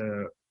squeeze,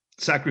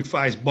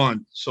 sacrifice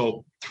bunt.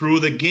 So through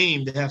the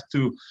game, they have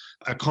to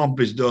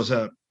accomplish those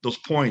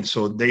points.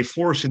 So they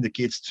forcing the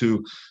kids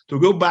to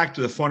go back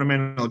to the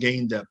fundamental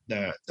game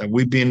that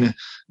we've been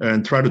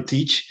and try to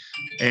teach.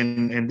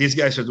 And these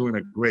guys are doing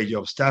a great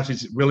job. Staff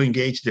is really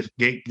engaged.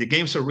 The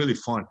games are really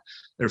fun.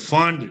 They're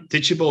fun, they're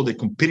teachable, they're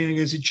competing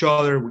against each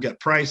other. We got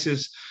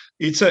prizes.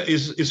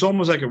 It's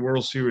almost like a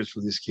World Series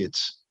for these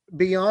kids.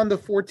 Beyond the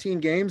 14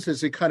 games,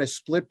 is it kind of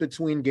split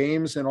between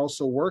games and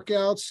also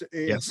workouts?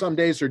 Yeah. Some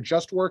days are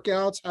just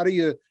workouts. How do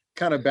you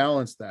kind of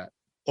balance that?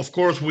 Of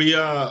course, we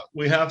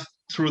have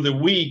through the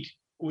week,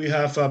 we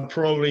have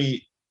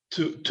probably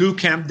two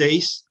camp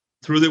days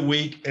through the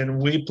week, and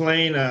we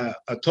playing a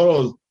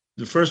total.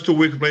 The first 2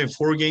 weeks, we're playing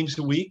 4 games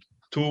a week,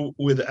 2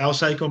 with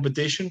outside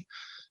competition.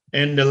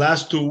 And the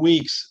last 2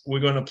 weeks, we're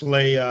going to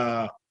play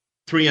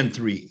 3 and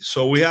 3.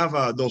 So we have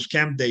those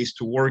camp days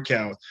to work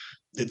out.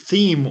 The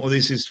theme of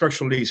this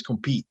instructional league is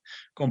compete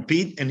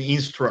and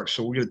instruct.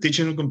 So we're going to teach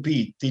them to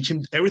compete, teach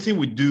them everything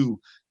we do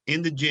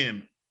in the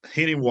gym,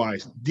 hitting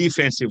wise,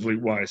 defensively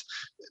wise.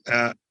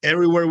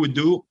 Everywhere we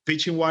do,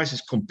 pitching wise,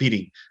 is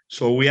competing.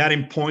 So we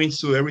adding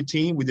points to every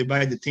team. We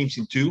divide the teams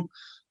in 2,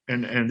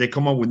 and they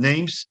come up with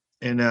names,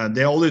 and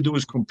all they do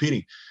is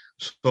competing.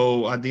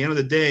 So at the end of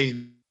the day,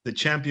 the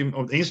champion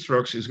of the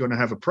instructs is going to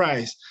have a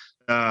prize.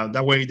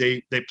 That way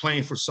they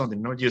playing for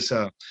something, not just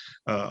try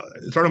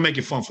to make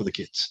it fun for the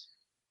kids.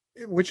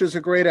 Which is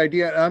a great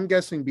idea. I'm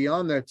guessing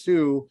beyond that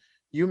too,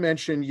 you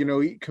mentioned,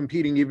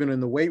 competing even in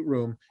the weight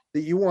room,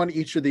 that you want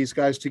each of these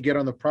guys to get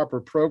on the proper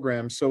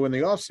program. So in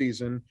the off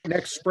season,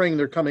 next spring,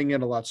 they're coming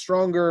in a lot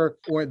stronger,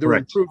 or they're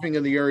improving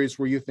in the areas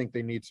where you think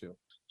they need to.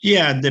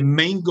 Yeah. The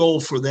main goal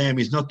for them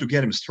is not to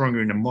get them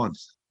stronger in a month,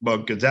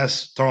 but because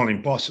that's totally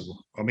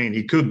impossible. I mean,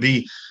 it could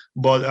be,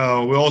 but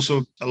we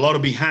also, a lot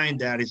of behind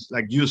that is,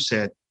 like you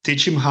said,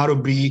 teach them how to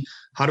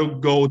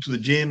go to the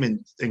gym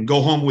and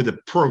go home with a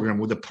program,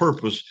 with a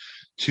purpose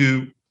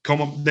to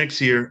come up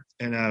next year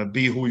and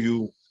be who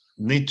you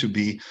need to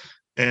be.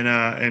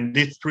 And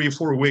these 3 or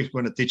 4 weeks,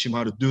 we're going to teach him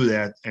how to do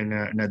that in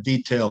a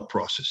detailed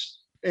process.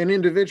 And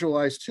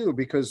individualized too,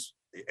 because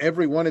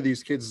every one of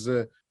these kids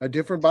is a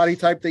different body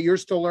type that you're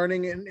still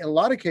learning. In a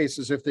lot of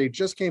cases, if they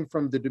just came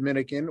from the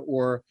Dominican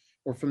or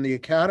from the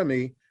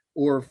academy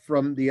or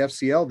from the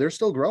FCL, they're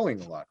still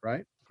growing a lot,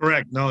 right?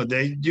 Correct. No,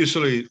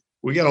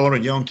 we got a lot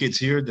of young kids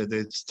here that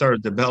they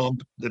start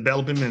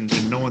developing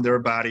and knowing their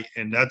body.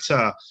 And that's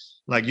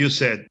like you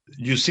said,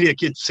 you see a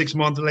kid 6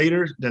 months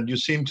later than you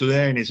see him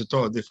today, and it's a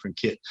totally different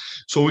kid.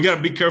 So we got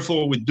to be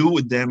careful what we do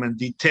with them and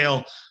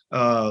detail,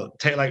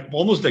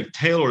 almost like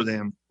tailor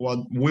them what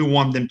we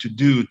want them to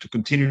do to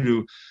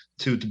continue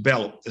to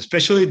develop,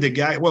 especially the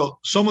guy. Well,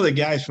 some of the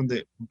guys from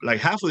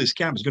half of this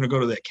camp is going to go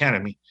to the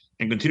academy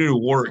and continue to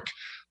work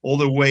all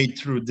the way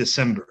through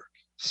December.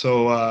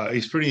 So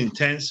it's pretty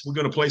intense. We're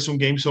going to play some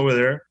games over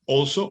there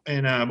also,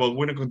 and but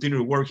we're going to continue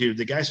to work here.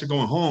 The guys that are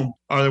going home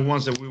are the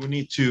ones that we will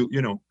need to,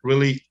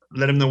 really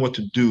let them know what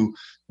to do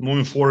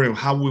moving forward and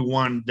how we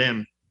want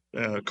them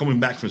coming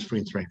back from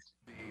spring training.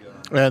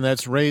 And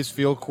that's Rays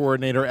field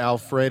coordinator Al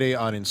Frede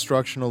on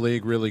Instructional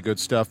League. Really good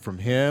stuff from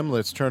him.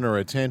 Let's turn our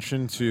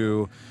attention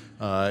to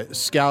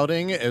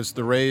scouting as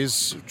the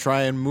Rays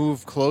try and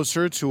move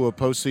closer to a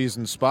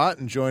postseason spot.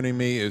 And joining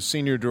me is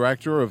Senior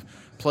Director of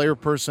Player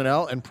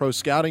Personnel and Pro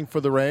Scouting for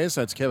the Rays.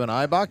 That's Kevin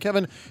Eibach.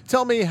 Kevin,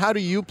 tell me, how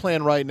do you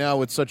plan right now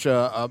with such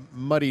a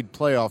muddied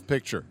playoff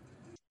picture?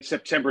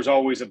 September is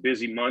always a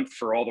busy month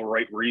for all the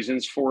right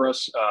reasons for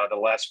us. The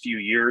last few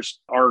years,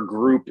 our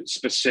group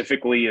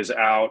specifically is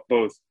out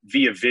both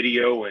via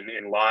video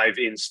and live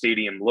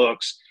in-stadium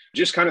looks,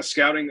 just kind of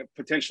scouting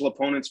potential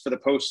opponents for the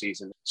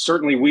postseason.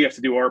 Certainly, we have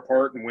to do our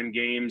part and win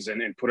games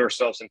and put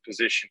ourselves in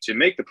position to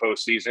make the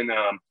postseason.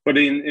 But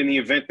in the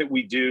event that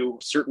we do,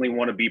 certainly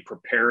want to be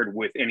prepared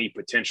with any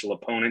potential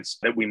opponents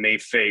that we may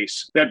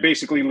face. That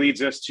basically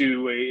leads us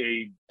to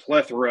a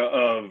plethora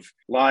of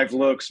live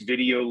looks,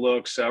 video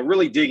looks,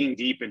 really digging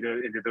deep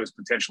into those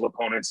potential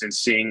opponents and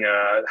seeing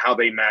how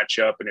they match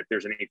up and if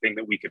there's anything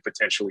that we could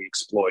potentially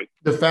exploit.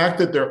 The fact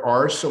that there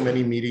are so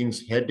many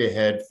meetings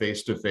head-to-head,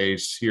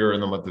 face-to-face here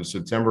in the month of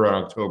September and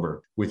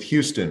October with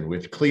Houston,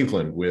 with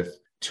Cleveland, with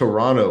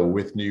Toronto,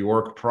 with New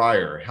York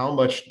prior, how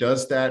much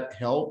does that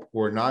help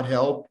or not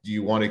help? Do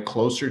you want it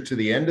closer to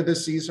the end of the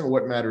season?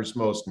 What matters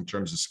most in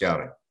terms of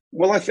scouting?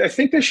 Well, I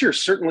think this year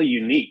is certainly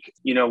unique.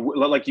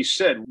 Like you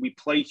said, we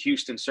play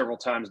Houston several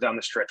times down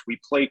the stretch. We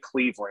play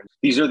Cleveland.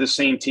 These are the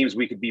same teams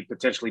we could be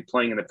potentially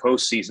playing in the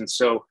postseason.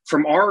 So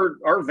from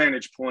our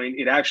vantage point,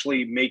 it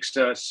actually makes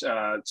us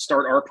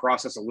start our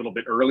process a little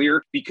bit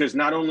earlier, because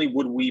not only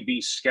would we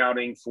be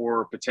scouting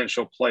for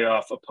potential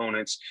playoff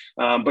opponents,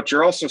 but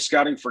you're also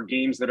scouting for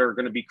games that are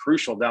going to be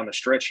crucial down the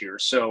stretch here.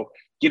 So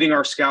getting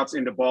our scouts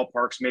into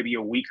ballparks maybe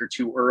a week or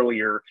two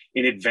earlier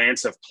in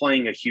advance of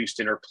playing a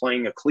Houston or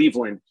playing a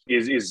Cleveland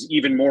is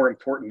even more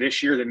important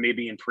this year than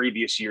maybe in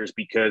previous years,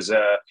 because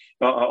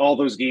all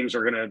those games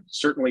are going to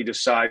certainly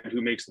decide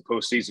who makes the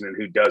postseason and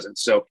who doesn't.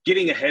 So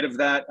getting ahead of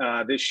that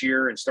this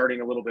year and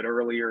starting a little bit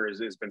earlier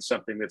has been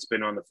something that's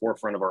been on the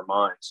forefront of our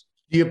minds.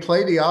 Do you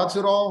play the odds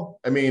at all?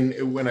 I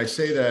mean, when I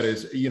say that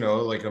is,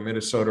 like a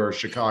Minnesota or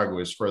Chicago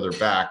is further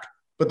back,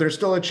 but there's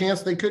still a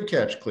chance they could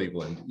catch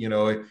Cleveland.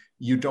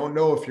 You don't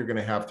know if you're going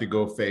to have to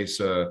go face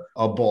a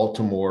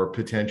Baltimore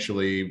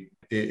potentially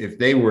if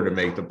they were to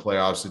make the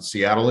playoffs at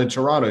Seattle and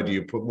Toronto. Do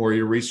you put more of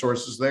your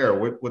resources there?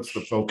 What's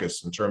the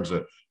focus in terms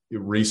of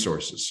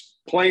resources?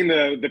 Playing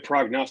the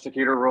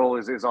prognosticator role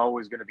is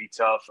always going to be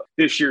tough.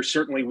 This year,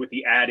 certainly with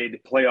the added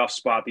playoff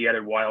spot, the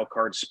added wild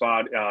card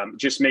spot,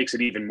 just makes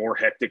it even more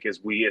hectic as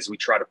we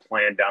try to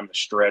plan down the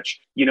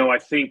stretch. I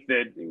think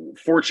that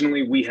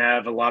fortunately we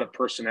have a lot of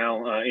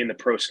personnel in the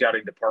pro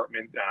scouting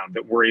department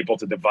that we're able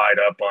to divide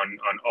up on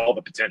all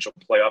the potential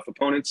playoff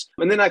opponents.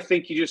 And then I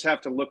think you just have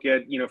to look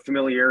at,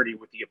 familiarity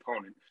with the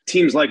opponent.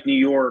 Teams like New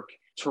York,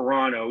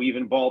 Toronto,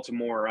 even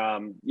Baltimore,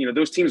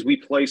 those teams we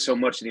play so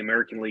much in the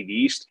American League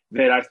East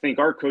that I think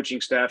our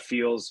coaching staff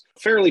feels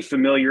fairly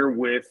familiar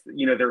with,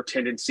 their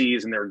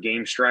tendencies and their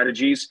game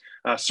strategies,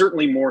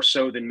 certainly more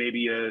so than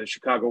maybe a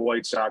Chicago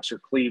White Sox or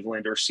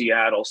Cleveland or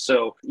Seattle.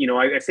 So,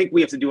 I think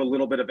we have to do a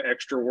little bit of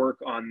extra work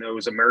on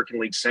those American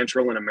League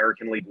Central and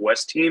American League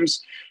West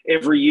teams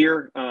every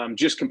year,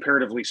 just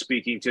comparatively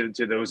speaking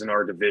to those in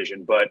our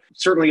division. But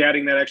certainly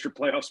adding that extra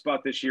playoff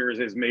spot this year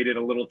has made it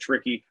a little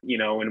tricky,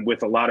 and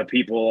with a lot of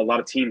people, a lot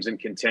of teams in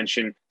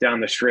contention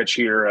down the stretch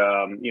here,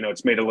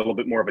 it's made it a little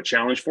bit more of a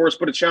challenge for us,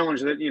 but a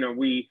challenge that,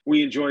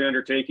 we enjoy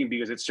undertaking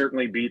because it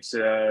certainly beats,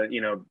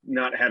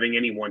 not having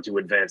anyone to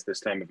advance this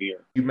time of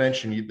year. You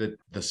mentioned that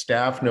the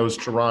staff knows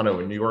Toronto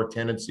and New York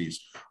tendencies.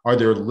 Are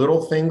there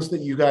little things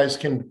that you guys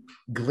can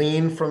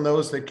glean from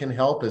those that can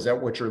help? Is that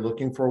what you're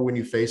looking for when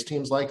you face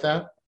teams like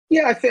that?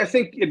 Yeah, I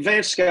think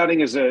advanced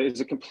scouting is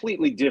a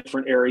completely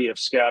different area of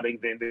scouting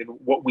than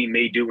what we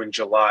may do in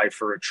July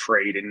for a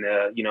trade. And,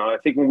 I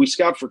think when we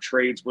scout for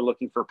trades, we're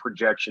looking for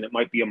projection. It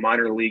might be a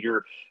minor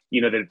leaguer,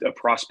 a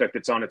prospect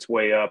that's on its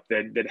way up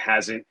that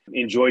hasn't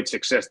enjoyed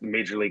success at the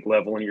major league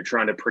level. And you're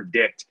trying to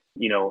predict,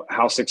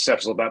 how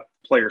successful that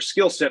player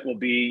skill set will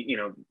be,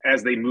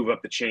 as they move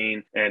up the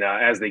chain and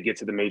as they get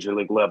to the major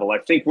league level. I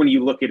think when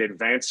you look at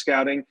advanced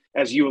scouting,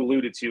 as you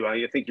alluded to,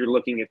 I think you're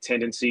looking at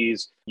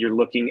tendencies, you're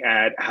looking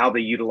at how they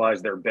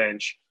utilize their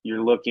bench,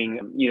 you're looking,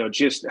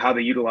 just how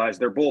they utilize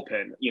their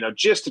bullpen,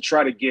 just to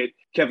try to get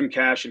Kevin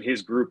Cash and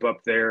his group up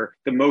there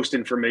the most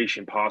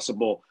information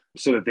possible,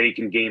 so that they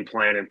can game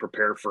plan and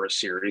prepare for a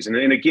series. And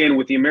again,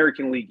 with the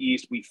American League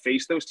East, we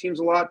face those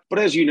teams a lot. But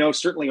as you know,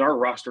 certainly our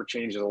roster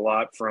changes a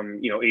lot from,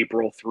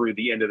 April through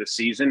the end of the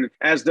season,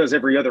 as does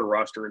every other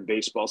roster in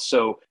baseball.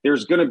 So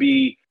there's going to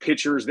be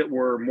pitchers that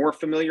we're more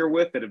familiar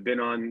with that have been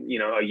on,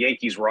 a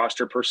Yankees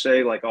roster per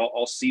se, like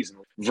all season,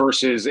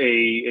 versus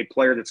a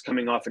player that's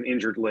coming off an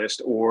injured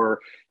list, or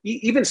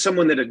even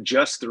someone that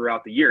adjusts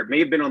throughout the year. It may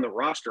have been on the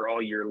roster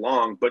all year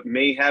long, but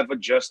may have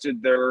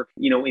adjusted their,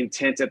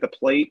 intent at the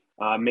plate,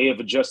 may have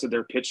adjusted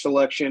their pitch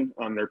selection,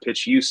 their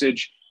pitch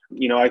usage.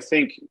 I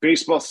think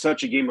baseball's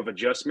such a game of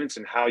adjustments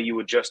and how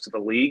you adjust to the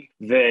league,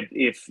 that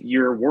if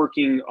you're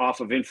working off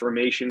of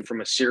information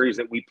from a series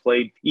that we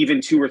played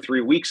even 2 or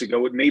 3 weeks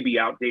ago, it may be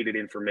outdated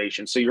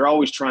information. So you're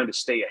always trying to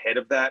stay ahead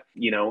of that,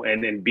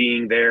 and then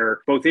being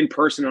there both in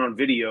person and on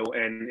video,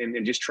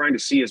 and just trying to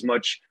see as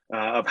much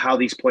of how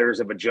these players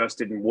have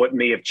adjusted and what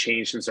may have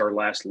changed since our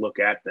last look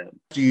at them.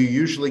 Do you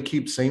usually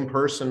keep same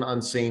person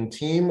on same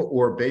team,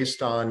 or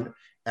based on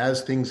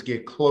as things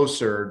get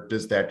closer,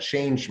 does that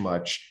change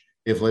much?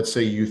 If, let's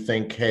say, you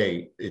think,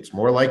 hey, it's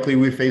more likely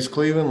we face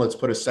Cleveland, let's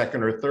put a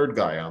second or third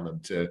guy on them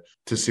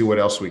to see what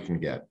else we can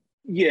get.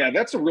 Yeah,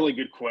 that's a really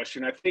good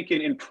question. I think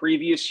in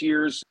previous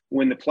years,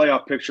 when the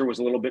playoff picture was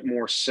a little bit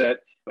more set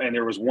and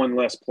there was one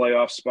less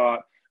playoff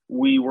spot,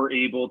 we were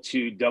able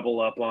to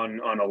double up on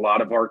a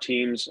lot of our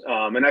teams.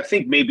 And I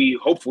think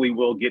hopefully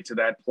we'll get to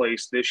that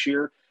place this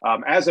year.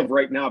 As of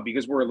right now,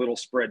 because we're a little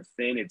spread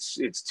thin,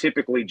 it's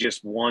typically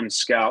just one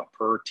scout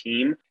per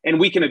team, and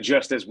we can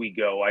adjust as we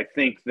go. I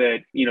think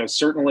that,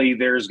 certainly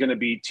there's going to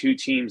be 2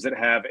 teams that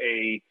have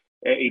a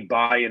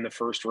bye in the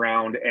first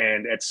round.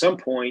 And at some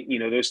point,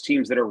 those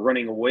teams that are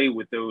running away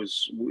with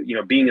those,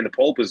 being in the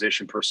pole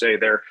position per se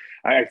there,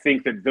 I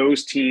think that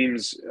those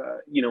teams,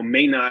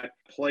 may not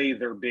play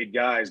their big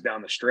guys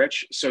down the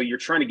stretch. So you're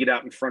trying to get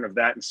out in front of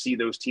that and see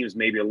those teams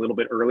maybe a little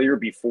bit earlier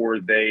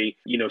before they,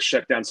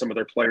 shut down some of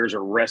their players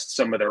or rest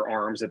some of their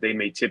arms that they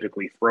may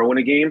typically throw in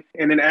a game.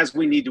 And then as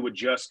we need to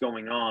adjust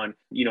going on,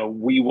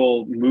 we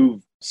will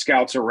move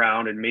scouts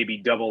around and maybe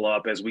double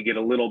up as we get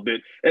a little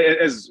bit,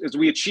 as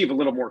we achieve a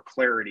little more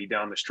clarity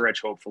down the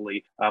stretch,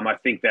 hopefully. I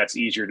think that's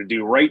easier to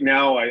do. Right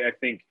now, I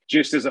think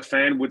just as a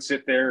fan would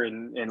sit there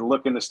and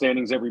look in the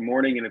standings every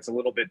morning, and it's a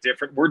little bit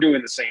different. We're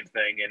doing the same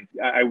thing.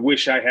 And I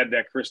wish I had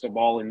that crystal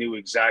ball and knew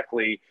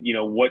exactly,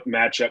 what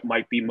matchup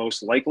might be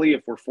most likely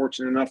if we're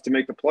fortunate enough to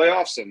make the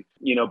playoffs. And,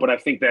 but I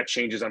think that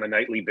changes on a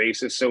nightly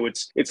basis. So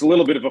it's a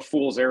little bit of a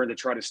fool's errand to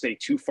try to stay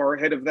too far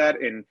ahead of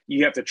that. And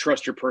you have to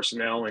trust your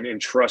personnel and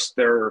trust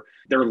their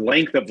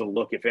length of the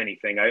look, if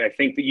anything. I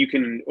think that you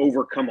can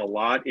overcome a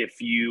lot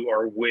if you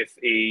are with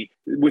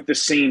the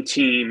same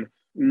team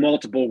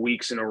multiple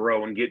weeks in a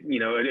row and get,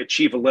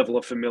 achieve a level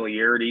of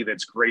familiarity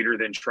that's greater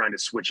than trying to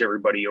switch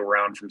everybody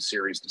around from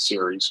series to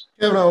series.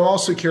 Kevin, I'm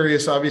also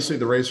curious, obviously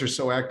the Rays are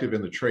so active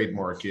in the trade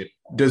market.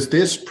 Does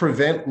this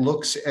prevent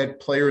looks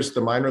at players at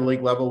the minor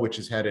league level, which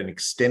has had an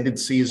extended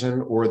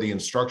season, or the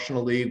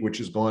instructional league, which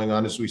is going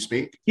on as we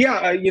speak? Yeah,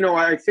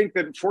 I think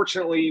that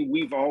fortunately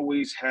we've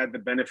always had the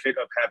benefit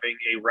of having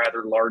a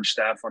rather large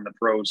staff on the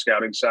pro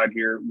scouting side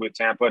here with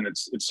Tampa. And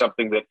it's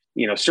something that,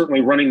 certainly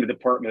running the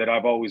department, that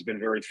I've always been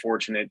very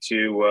fortunate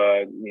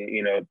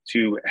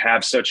to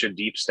have such a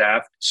deep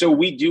staff. So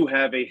we do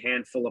have a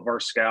handful of our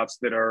scouts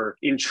that are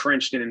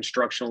entrenched in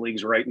instructional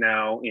leagues right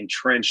now,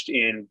 entrenched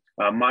in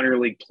minor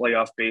league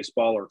playoff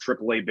baseball or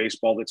AAA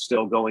baseball that's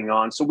still going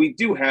on. So we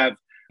do have,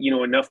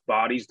 enough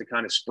bodies to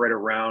kind of spread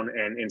around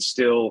and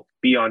still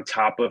be on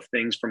top of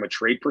things from a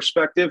trade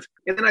perspective.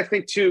 And then I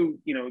think too,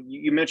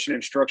 you mentioned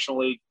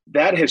instructional league,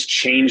 that has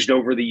changed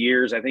over the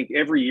years. I think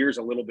every year is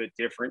a little bit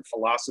different.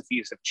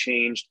 Philosophies have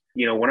changed.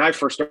 When I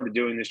first started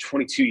doing this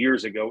 22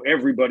 years ago,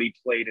 everybody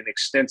played an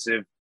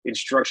extensive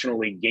instructional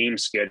league game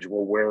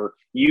schedule where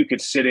you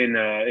could sit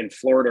in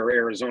Florida or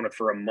Arizona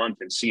for a month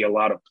and see a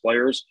lot of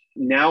players.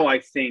 Now I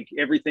think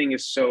everything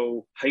is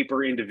so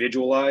hyper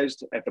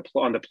individualized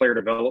on the player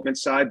development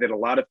side that a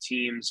lot of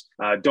teams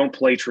don't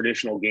play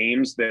traditional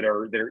games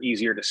they're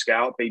easier to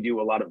scout. They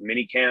do a lot of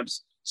mini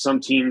camps.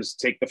 Some teams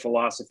take the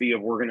philosophy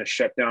of we're going to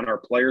shut down our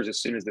players as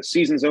soon as the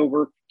season's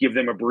over, give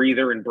them a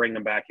breather and bring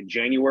them back in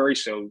January.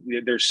 So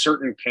there's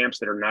certain camps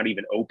that are not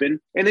even open.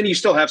 And then you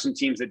still have some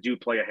teams that do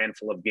play a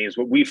handful of games.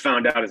 What we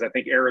found out is I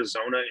think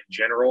Arizona in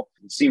general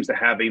seems to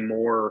have a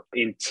more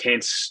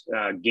intense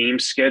game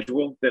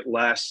schedule that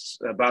lasts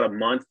about a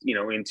month,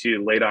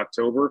 into late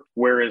October.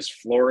 Whereas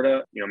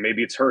Florida,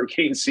 maybe it's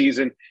hurricane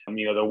season.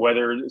 The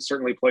weather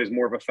certainly plays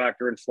more of a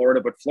factor in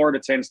Florida, but Florida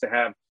tends to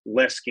have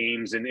less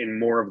games and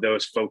more of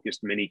those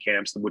focused mini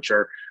camps, which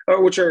are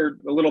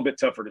a little bit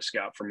tougher to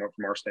scout from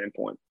our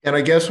standpoint. And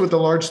I guess with the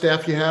large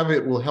staff you have,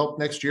 it will help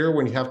next year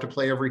when you have to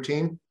play every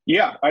team.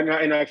 Yeah,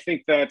 and I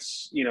think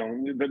that's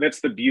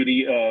the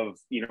beauty of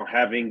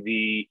having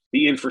the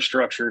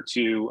infrastructure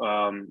to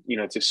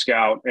to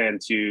scout and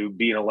to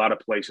be in a lot of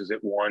places at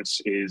once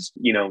is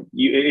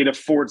it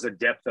affords a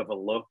depth of a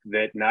look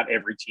that not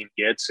every team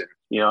gets.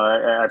 And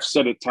I've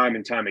said it time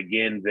and time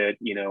again that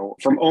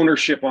from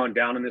ownership on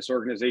down in this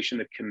organization,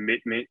 the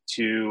commitment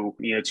to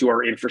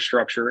our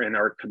infrastructure and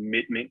our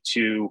commitment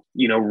to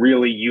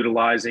really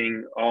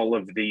utilizing all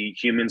of the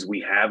humans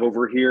we have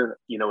over here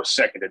is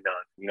second to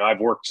none. I've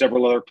worked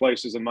several other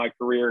places in my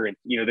career, and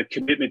the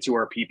commitment to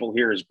our people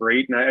here is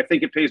great, and I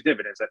think it pays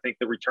dividends. I think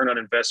the return on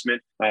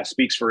investment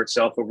speaks for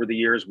itself over the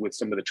years with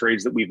some of the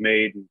trades that we've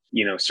made,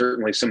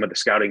 certainly some of the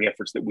scouting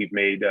efforts that we've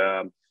made.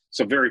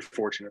 So very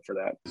fortunate for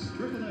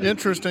that.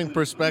 Interesting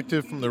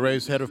perspective from the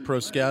Rays head of pro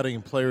scouting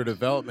and player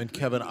development,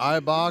 Kevin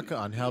Eibach,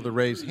 on how the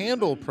Rays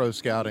handle pro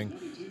scouting,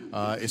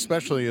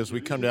 especially as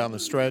we come down the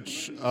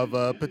stretch of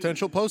a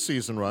potential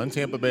postseason run.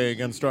 Tampa Bay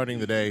again starting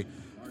the day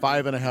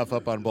 5.5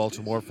 up on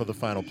Baltimore for the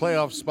final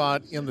playoff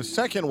spot. In the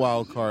second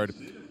wild card,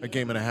 a 1.5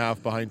 games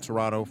behind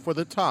Toronto for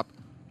the top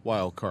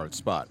wild card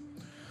spot.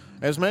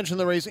 As mentioned,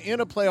 the Rays in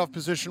a playoff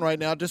position right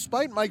now,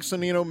 despite Mike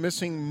Zunino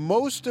missing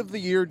most of the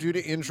year due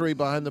to injury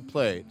behind the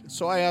plate.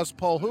 So I asked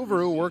Paul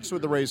Hoover, who works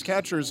with the Rays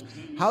catchers,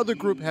 how the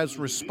group has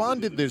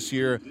responded this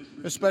year,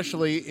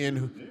 especially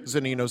in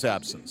Zunino's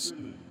absence.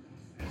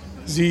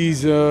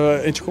 Z's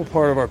an integral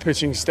part of our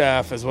pitching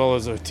staff as well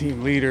as a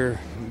team leader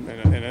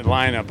in a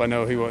lineup. I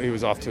know he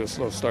was off to a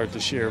slow start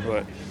this year,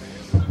 but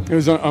it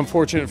was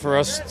unfortunate for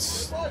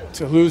us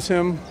to lose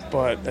him.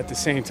 But at the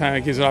same time,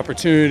 it gives an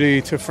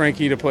opportunity to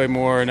Frankie to play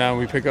more. Now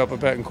we pick up a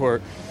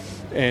Betancourt,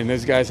 and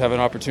those guys have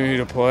an opportunity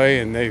to play,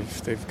 and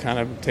they've kind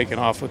of taken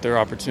off with their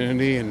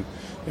opportunity and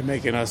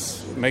making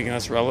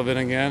us relevant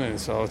again. And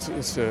so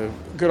it's a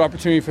good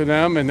opportunity for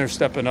them, and they're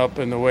stepping up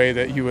in the way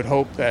that you would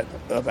hope that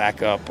a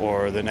backup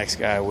or the next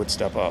guy would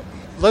step up.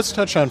 Let's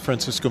touch on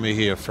Francisco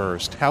Mejia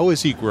first. How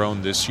has he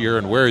grown this year,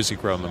 and where has he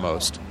grown the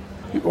most?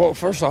 Well,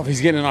 first off, he's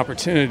getting an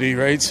opportunity,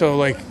 right?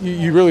 So,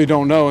 you really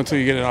don't know until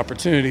you get an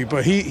opportunity.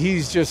 But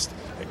he's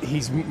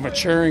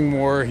maturing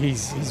more.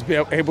 He's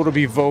able to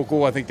be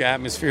vocal. I think the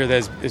atmosphere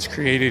that is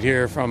created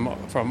here from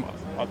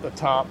the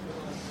top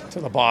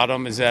to the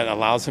bottom is that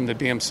allows him to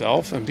be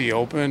himself and be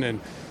open. And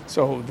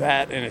so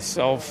that in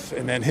itself,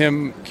 and then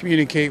him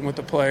communicating with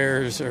the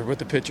players or with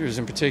the pitchers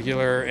in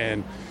particular,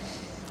 and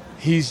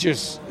he's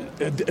just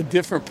a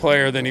different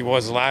player than he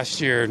was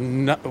last year,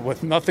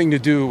 with nothing to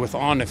do with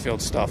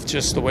on-the-field stuff,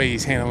 just the way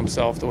he's handling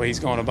himself, the way he's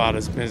going about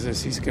his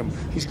business.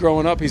 He's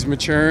growing up, he's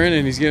maturing,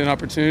 and he's getting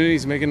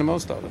opportunities, he's making the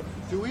most of it.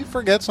 Do we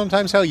forget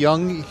sometimes how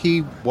young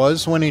he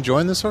was when he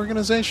joined this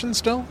organization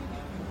still?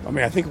 I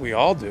mean, I think we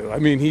all do. I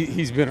mean,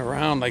 he's been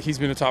around, he's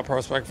been a top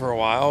prospect for a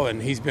while,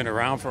 and he's been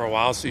around for a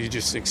while, so you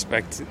just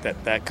expect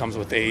that comes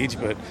with age.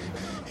 But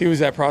he was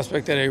that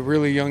prospect at a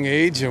really young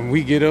age, and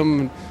we get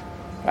him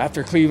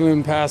after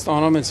Cleveland passed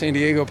on him and San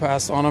Diego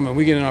passed on him, and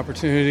we get an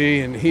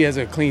opportunity, and he has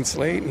a clean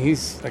slate, and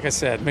he's, like I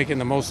said, making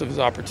the most of his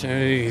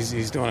opportunities.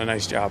 He's doing a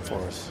nice job for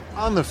us.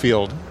 On the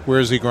field, where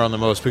has he grown the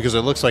most? Because it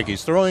looks like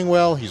he's throwing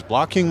well, he's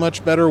blocking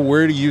much better.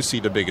 Where do you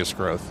see the biggest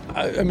growth?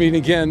 I mean,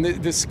 again,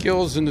 the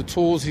skills and the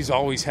tools he's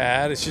always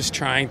had. It's just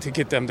trying to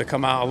get them to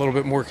come out a little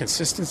bit more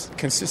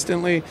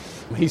consistently.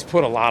 He's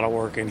put a lot of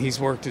work in. He's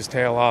worked his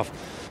tail off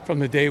from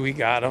the day we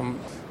got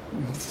him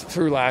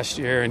through last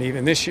year, and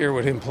even this year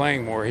with him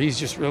playing more. He's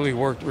just really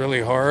worked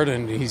really hard,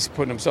 and he's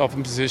putting himself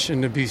in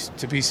position to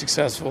be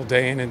successful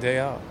day in and day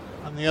out.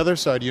 On the other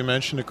side, you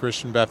mentioned a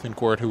Christian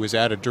Betancourt who was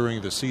added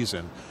during the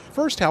season.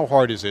 First, how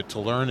hard is it to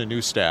learn a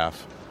new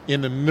staff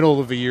in the middle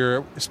of the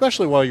year,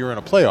 especially while you're in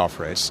a playoff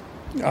race?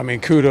 I mean,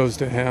 kudos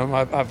to him.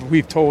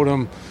 We've told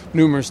him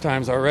numerous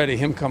times already,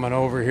 him coming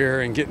over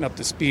here and getting up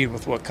to speed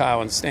with what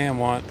Kyle and Stan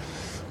want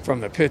from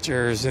the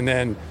pitchers, and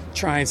then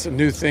trying some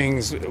new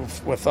things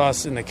with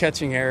us in the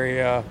catching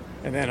area,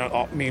 and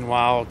then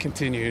meanwhile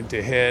continuing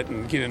to hit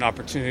and get an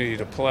opportunity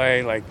to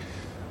play.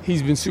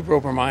 He's been super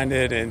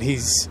open-minded, and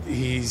he's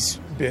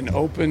been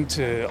open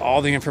to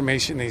all the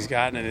information that he's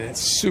gotten, and it's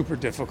super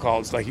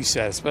difficult, like you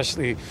said,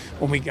 especially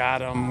when we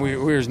got him.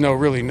 There's no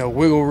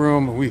wiggle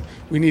room.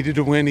 We needed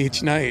to win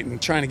each night,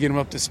 and trying to get him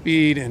up to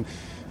speed and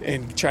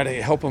try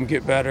to help him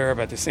get better,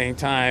 but at the same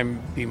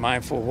time be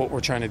mindful of what we're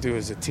trying to do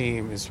as a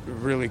team. Is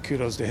really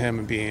kudos to him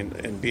and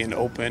being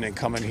open and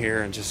coming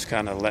here and just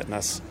kind of letting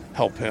us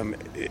help him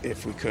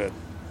if we could.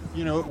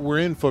 You know, we're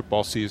in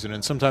football season,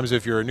 and sometimes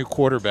if you're a new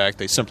quarterback,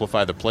 they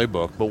simplify the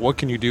playbook. But what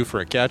can you do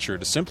for a catcher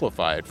to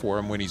simplify it for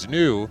him when he's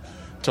new,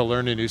 to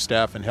learn a new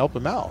staff and help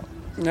him out?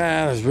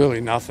 Nah, there's really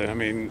nothing. I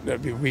mean,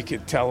 we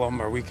could tell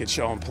him, or we could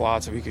show him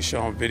plots, or we could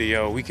show him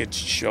video. We could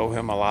show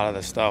him a lot of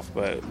the stuff,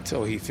 but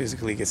until he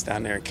physically gets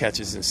down there and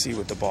catches and see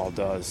what the ball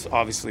does.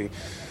 Obviously,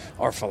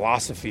 our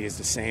philosophy is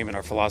the same, and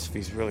our philosophy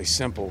is really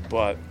simple,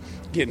 but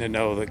getting to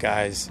know the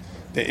guys,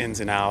 the ins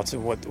and outs,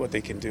 and what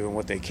they can do and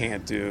what they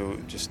can't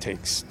do just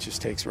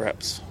takes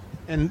reps.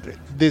 And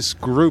this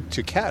group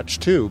to catch,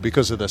 too,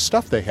 because of the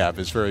stuff they have,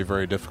 is very,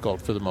 very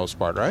difficult for the most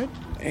part, right?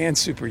 And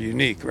super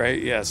unique,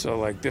 right? Yeah, so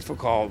like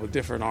difficult with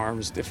different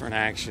arms, different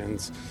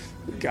actions.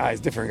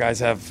 Different guys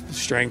have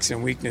strengths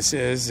and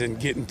weaknesses, and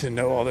getting to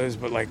know all those.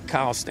 But like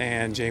Kyle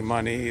Stan, Jay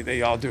Money,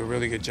 they all do a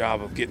really good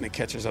job of getting the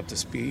catchers up to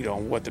speed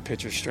on what the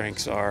pitcher's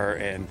strengths are,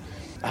 and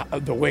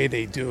the way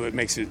they do it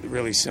makes it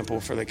really simple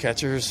for the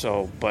catchers.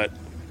 So, but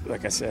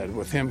like I said,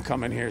 with him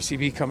coming here,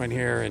 CB coming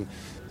here, and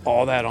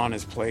all that on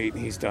his plate,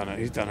 he's done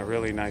a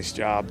really nice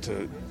job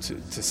to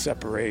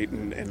separate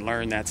and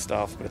learn that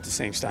stuff, but at the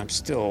same time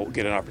still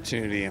get an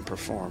opportunity and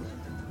perform.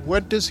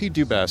 What does he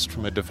do best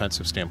from a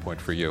defensive standpoint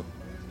for you?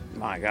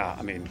 My God,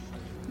 I mean,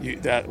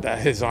 that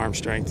his arm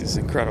strength is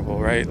incredible,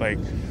 right? Like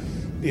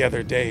the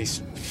other day,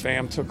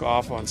 Pham took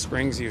off on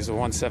Springs. He was a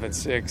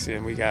 176,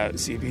 and we got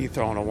CB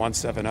throwing a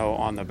 170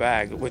 on the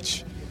bag,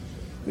 which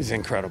is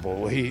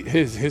incredible.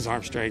 His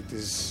arm strength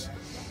is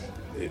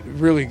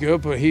really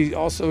good, but he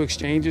also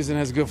exchanges and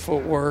has good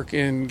footwork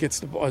and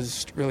gets the ball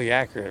just really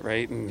accurate,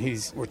 right? And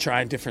we're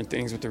trying different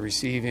things with the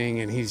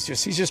receiving, and he's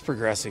just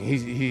progressing.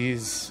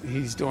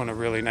 He's doing a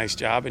really nice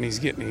job, and he's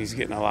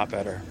getting a lot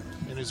better.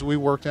 And as we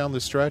work down the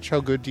stretch,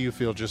 how good do you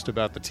feel just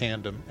about the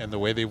tandem and the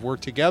way they've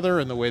worked together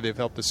and the way they've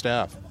helped the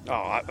staff?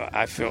 Oh,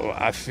 I feel.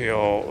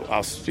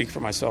 I'll speak for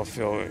myself.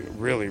 Feel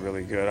really,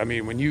 really good. I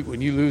mean, when you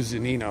lose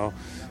Zunino,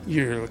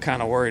 you're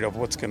kind of worried of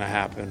what's going to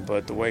happen.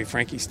 But the way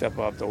Frankie stepped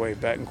up, the way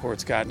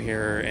Betancourt's gotten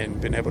here and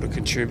been able to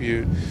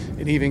contribute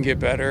and even get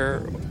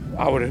better,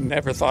 I would have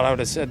never thought I would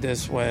have said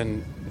this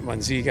when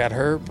Z got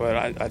hurt.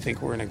 But I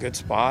think we're in a good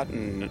spot,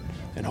 and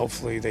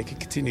hopefully they can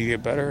continue to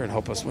get better and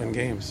help us win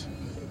games.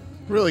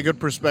 Really good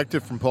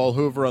perspective from Paul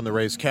Hoover on the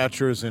Rays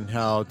catchers and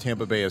how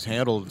Tampa Bay has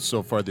handled it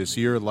so far this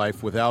year.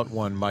 Life without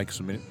one, Mike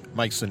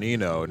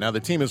Zunino. Now,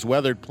 the team has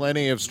weathered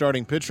plenty of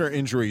starting pitcher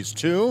injuries,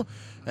 too.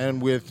 And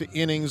with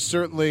innings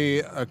certainly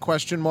a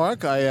question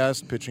mark, I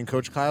asked pitching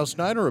coach Kyle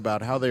Snyder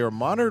about how they are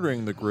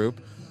monitoring the group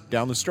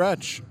down the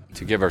stretch.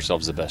 To give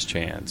ourselves the best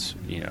chance,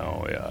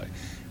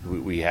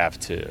 we have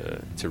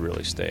to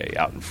really stay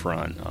out in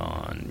front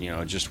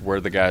on, just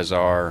where the guys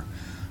are.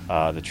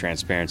 The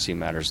transparency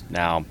matters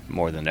now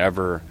more than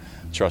ever,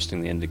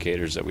 trusting the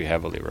indicators that we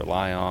heavily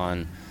rely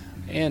on,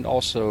 and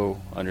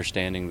also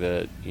understanding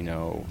that,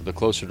 the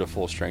closer to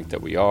full strength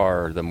that we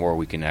are, the more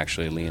we can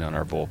actually lean on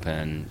our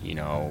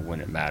bullpen,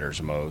 when it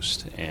matters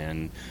most.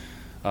 And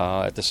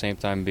at the same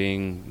time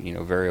being,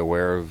 very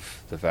aware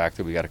of the fact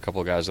that we got a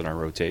couple of guys in our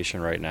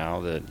rotation right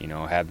now that,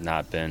 have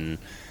not been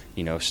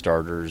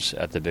starters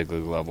at the big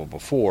league level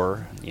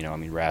before.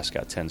 Rask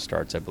got 10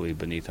 starts, I believe,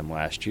 beneath him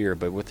last year.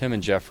 But with him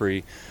and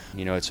Jeffrey,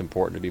 it's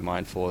important to be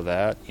mindful of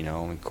that.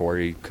 And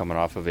Corey coming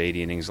off of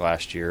 80 innings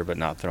last year, but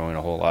not throwing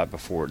a whole lot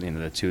before,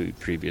 the 2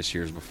 previous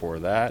years before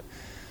that.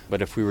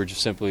 But if we were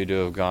just simply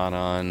to have gone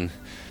on,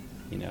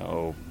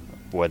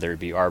 whether it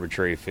be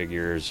arbitrary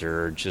figures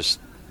or just,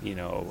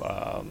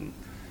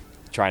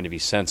 trying to be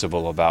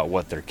sensible about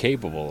what they're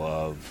capable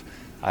of,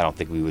 I don't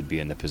think we would be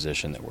in the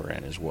position that we're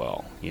in as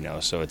well.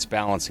 So it's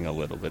balancing a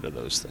little bit of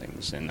those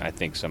things. And I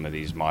think some of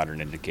these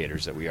modern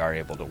indicators that we are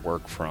able to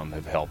work from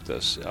have helped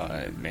us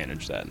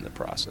manage that in the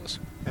process.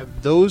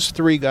 Have those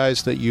 3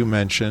 guys that you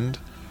mentioned,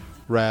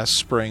 Rask,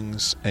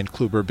 Springs, and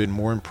Kluber, been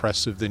more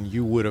impressive than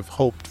you would have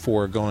hoped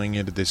for going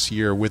into this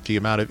year with the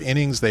amount of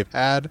innings they've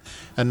had?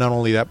 And not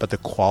only that, but the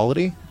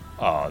quality?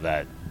 Oh,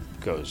 that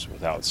goes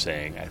without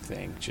saying, I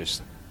think.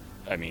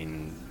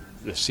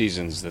 The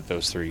seasons that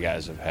those 3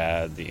 guys have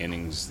had, the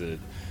innings that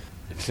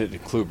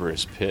Kluber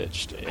has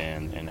pitched,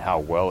 and how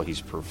well he's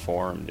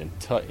performed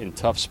in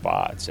tough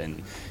spots,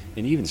 and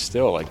even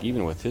still,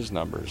 even with his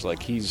numbers,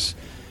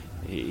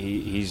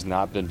 he's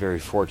not been very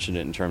fortunate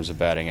in terms of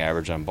batting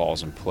average on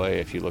balls in play.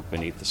 If you look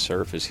beneath the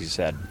surface, he's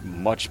had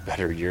much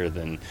better year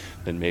than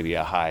maybe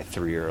a high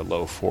 3 or a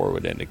low 4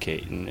 would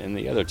indicate, and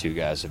the other 2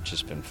 guys have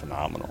just been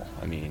phenomenal.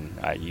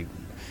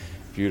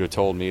 If you'd have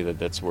told me that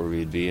that's where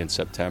we'd be in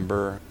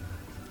September,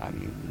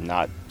 I'm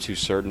not too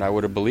certain I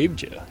would have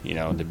believed you,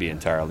 to be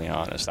entirely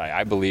honest.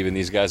 I believe in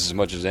these guys as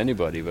much as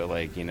anybody, but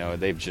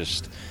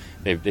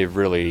they've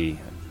really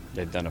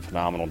done a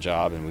phenomenal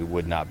job, and we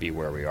would not be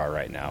where we are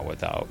right now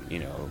without,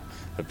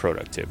 the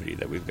productivity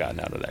that we've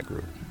gotten out of that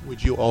group.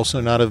 Would you also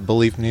not have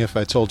believed me if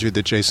I told you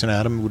that Jason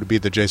Adam would be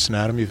the Jason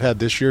Adam you've had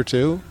this year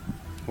too?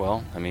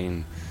 Well,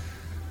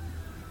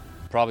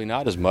 probably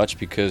not as much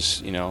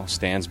because,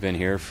 Stan's been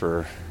here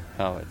for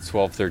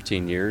 12,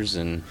 13 years,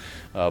 and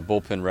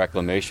bullpen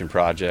reclamation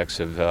projects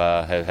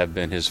have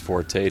been his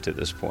forte to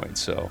this point.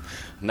 So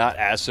not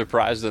as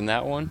surprised in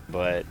that one,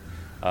 but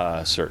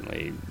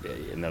certainly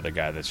another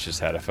guy that's just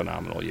had a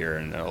phenomenal year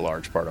and a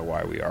large part of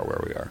why we are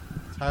where we are.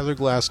 Tyler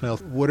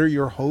Glasnow, what are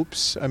your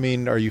hopes? Are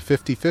you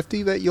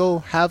 50-50 that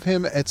you'll have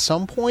him at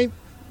some point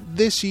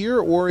this year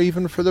or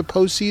even for the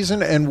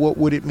postseason? And what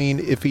would it mean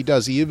if he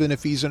does, even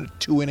if he's a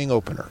 2-inning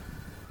opener?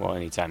 well,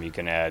 anytime you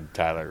can add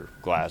Tyler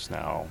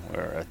Glasnow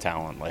or a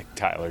talent like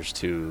Tyler's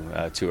to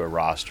a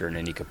roster in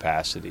any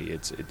capacity,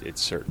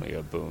 it's certainly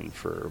a boon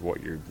for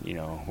what your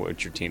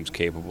team's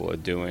capable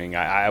of doing.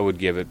 I would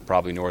give it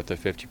probably north of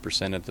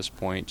 50% at this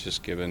point,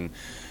 just given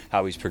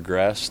how he's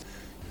progressed.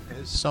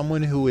 As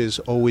someone who has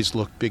always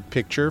looked big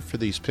picture for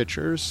these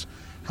pitchers,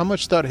 how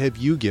much thought have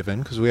you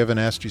given, because we haven't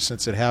asked you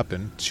since it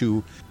happened,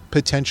 to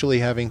potentially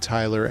having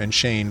Tyler and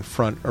Shane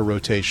front a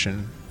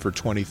rotation for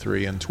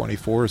 23 and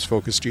 24, as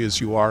focused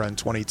as you are on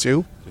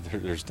 22?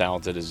 They're as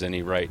talented as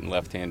any right and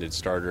left-handed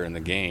starter in the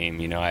game.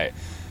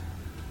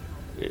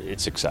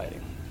 It's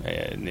exciting,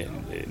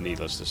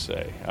 needless to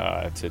say,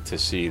 to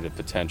see the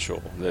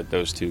potential that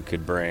those two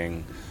could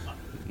bring,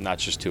 not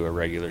just to a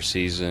regular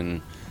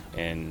season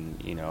and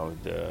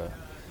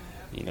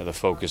the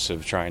focus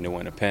of trying to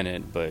win a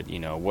pennant, but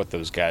what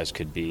those guys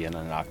could be in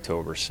an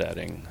October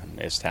setting,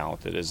 as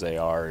talented as they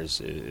are,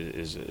 is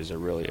a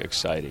really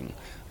exciting.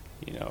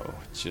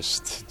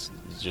 Just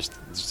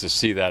to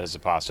see that as a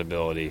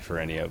possibility for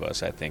any of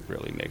us, I think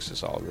really makes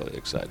us all really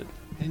excited.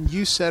 And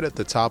you said at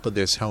the top of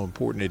this how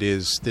important it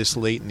is this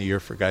late in the year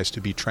for guys to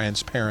be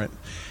transparent.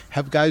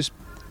 Have guys,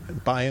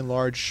 by and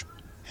large,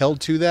 held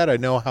to that? I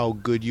know how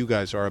good you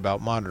guys are about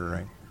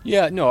monitoring.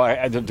 Yeah,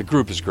 no, the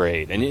group is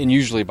great, and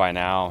usually by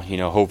now,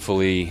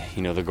 hopefully,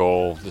 the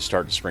goal to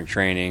start the spring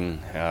training,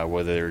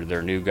 whether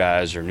they're new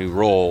guys or new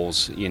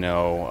roles,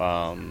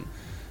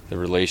 the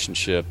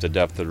relationship, the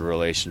depth of the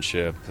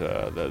relationship,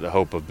 the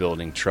hope of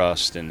building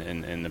trust,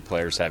 and the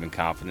players having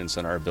confidence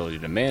in our ability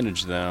to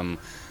manage them.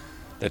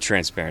 The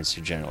transparency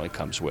generally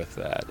comes with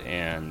that,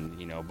 and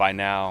by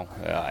now,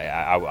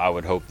 I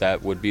would hope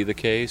that would be the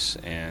case,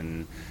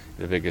 and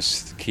the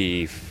biggest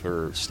key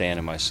for Stan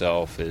and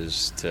myself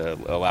is to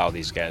allow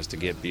these guys to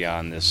get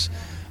beyond this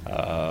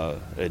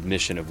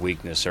admission of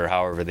weakness, or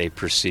however they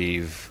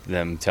perceive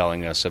them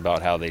telling us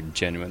about how they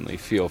genuinely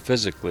feel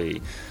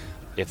physically.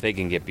 If they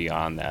can get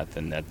beyond that,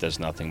 then that does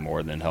nothing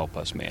more than help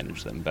us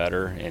manage them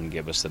better and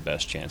give us the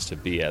best chance to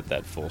be at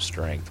that full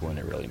strength when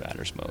it really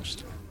matters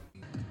most.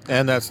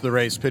 And that's the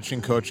Rays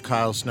pitching coach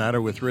Kyle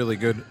Snyder with really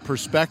good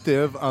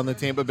perspective on the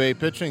Tampa Bay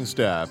pitching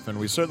staff. And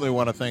we certainly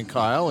want to thank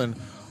Kyle and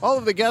all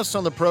of the guests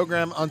on the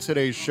program on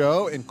today's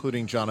show,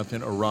 including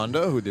Jonathan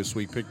Aranda, who this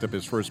week picked up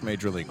his first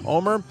Major League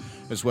homer,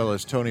 as well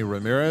as Tony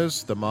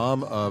Ramirez, the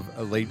mom of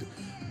a late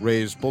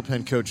Rays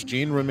bullpen coach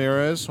Gene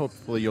Ramirez.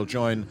 Hopefully you'll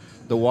join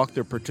the walk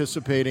they're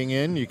participating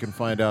in. You can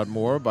find out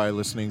more by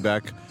listening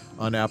back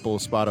on Apple,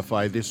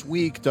 Spotify this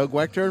week. Doug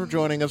Wechter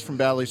joining us from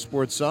Bally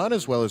Sports Sun,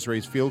 as well as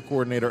Rays field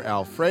coordinator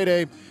Al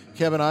Frade,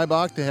 Kevin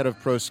Eibach, the head of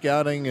pro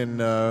scouting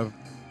and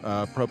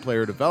pro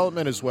player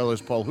development, as well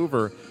as Paul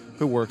Hoover,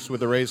 who works with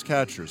the Rays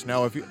catchers.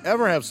 Now, if you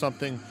ever have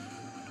something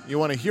you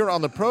want to hear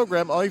on the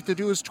program, all you have to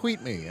do is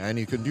tweet me, and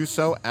you can do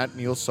so at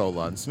Neil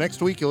Solondz.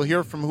 Next week, you'll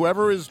hear from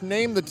whoever is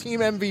named the team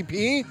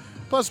MVP,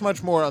 plus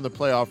much more on the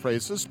playoff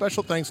races.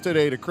 Special thanks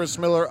today to Chris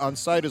Miller on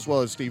site, as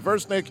well as Steve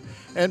Versnick,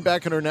 and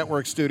back in our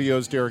network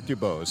studios, Derek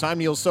Dubose. I'm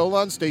Neil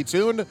Solondz. Stay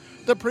tuned.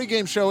 The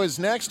pregame show is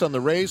next on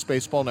the Rays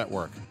Baseball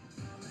Network.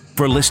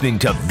 For listening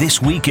to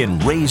This Week in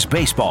Rays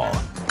Baseball.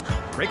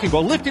 Breaking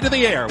ball lifted in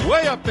the air,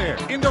 way up there,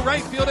 into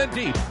right field and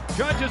deep.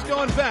 Judge is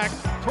going back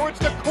towards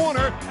the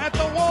corner, at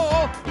the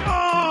wall,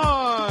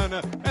 on!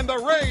 And the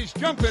Rays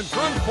jumping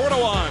from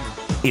 4-1.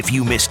 If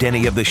you missed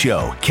any of the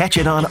show, catch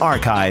it on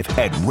archive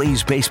at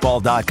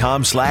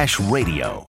RaysBaseball.com/radio.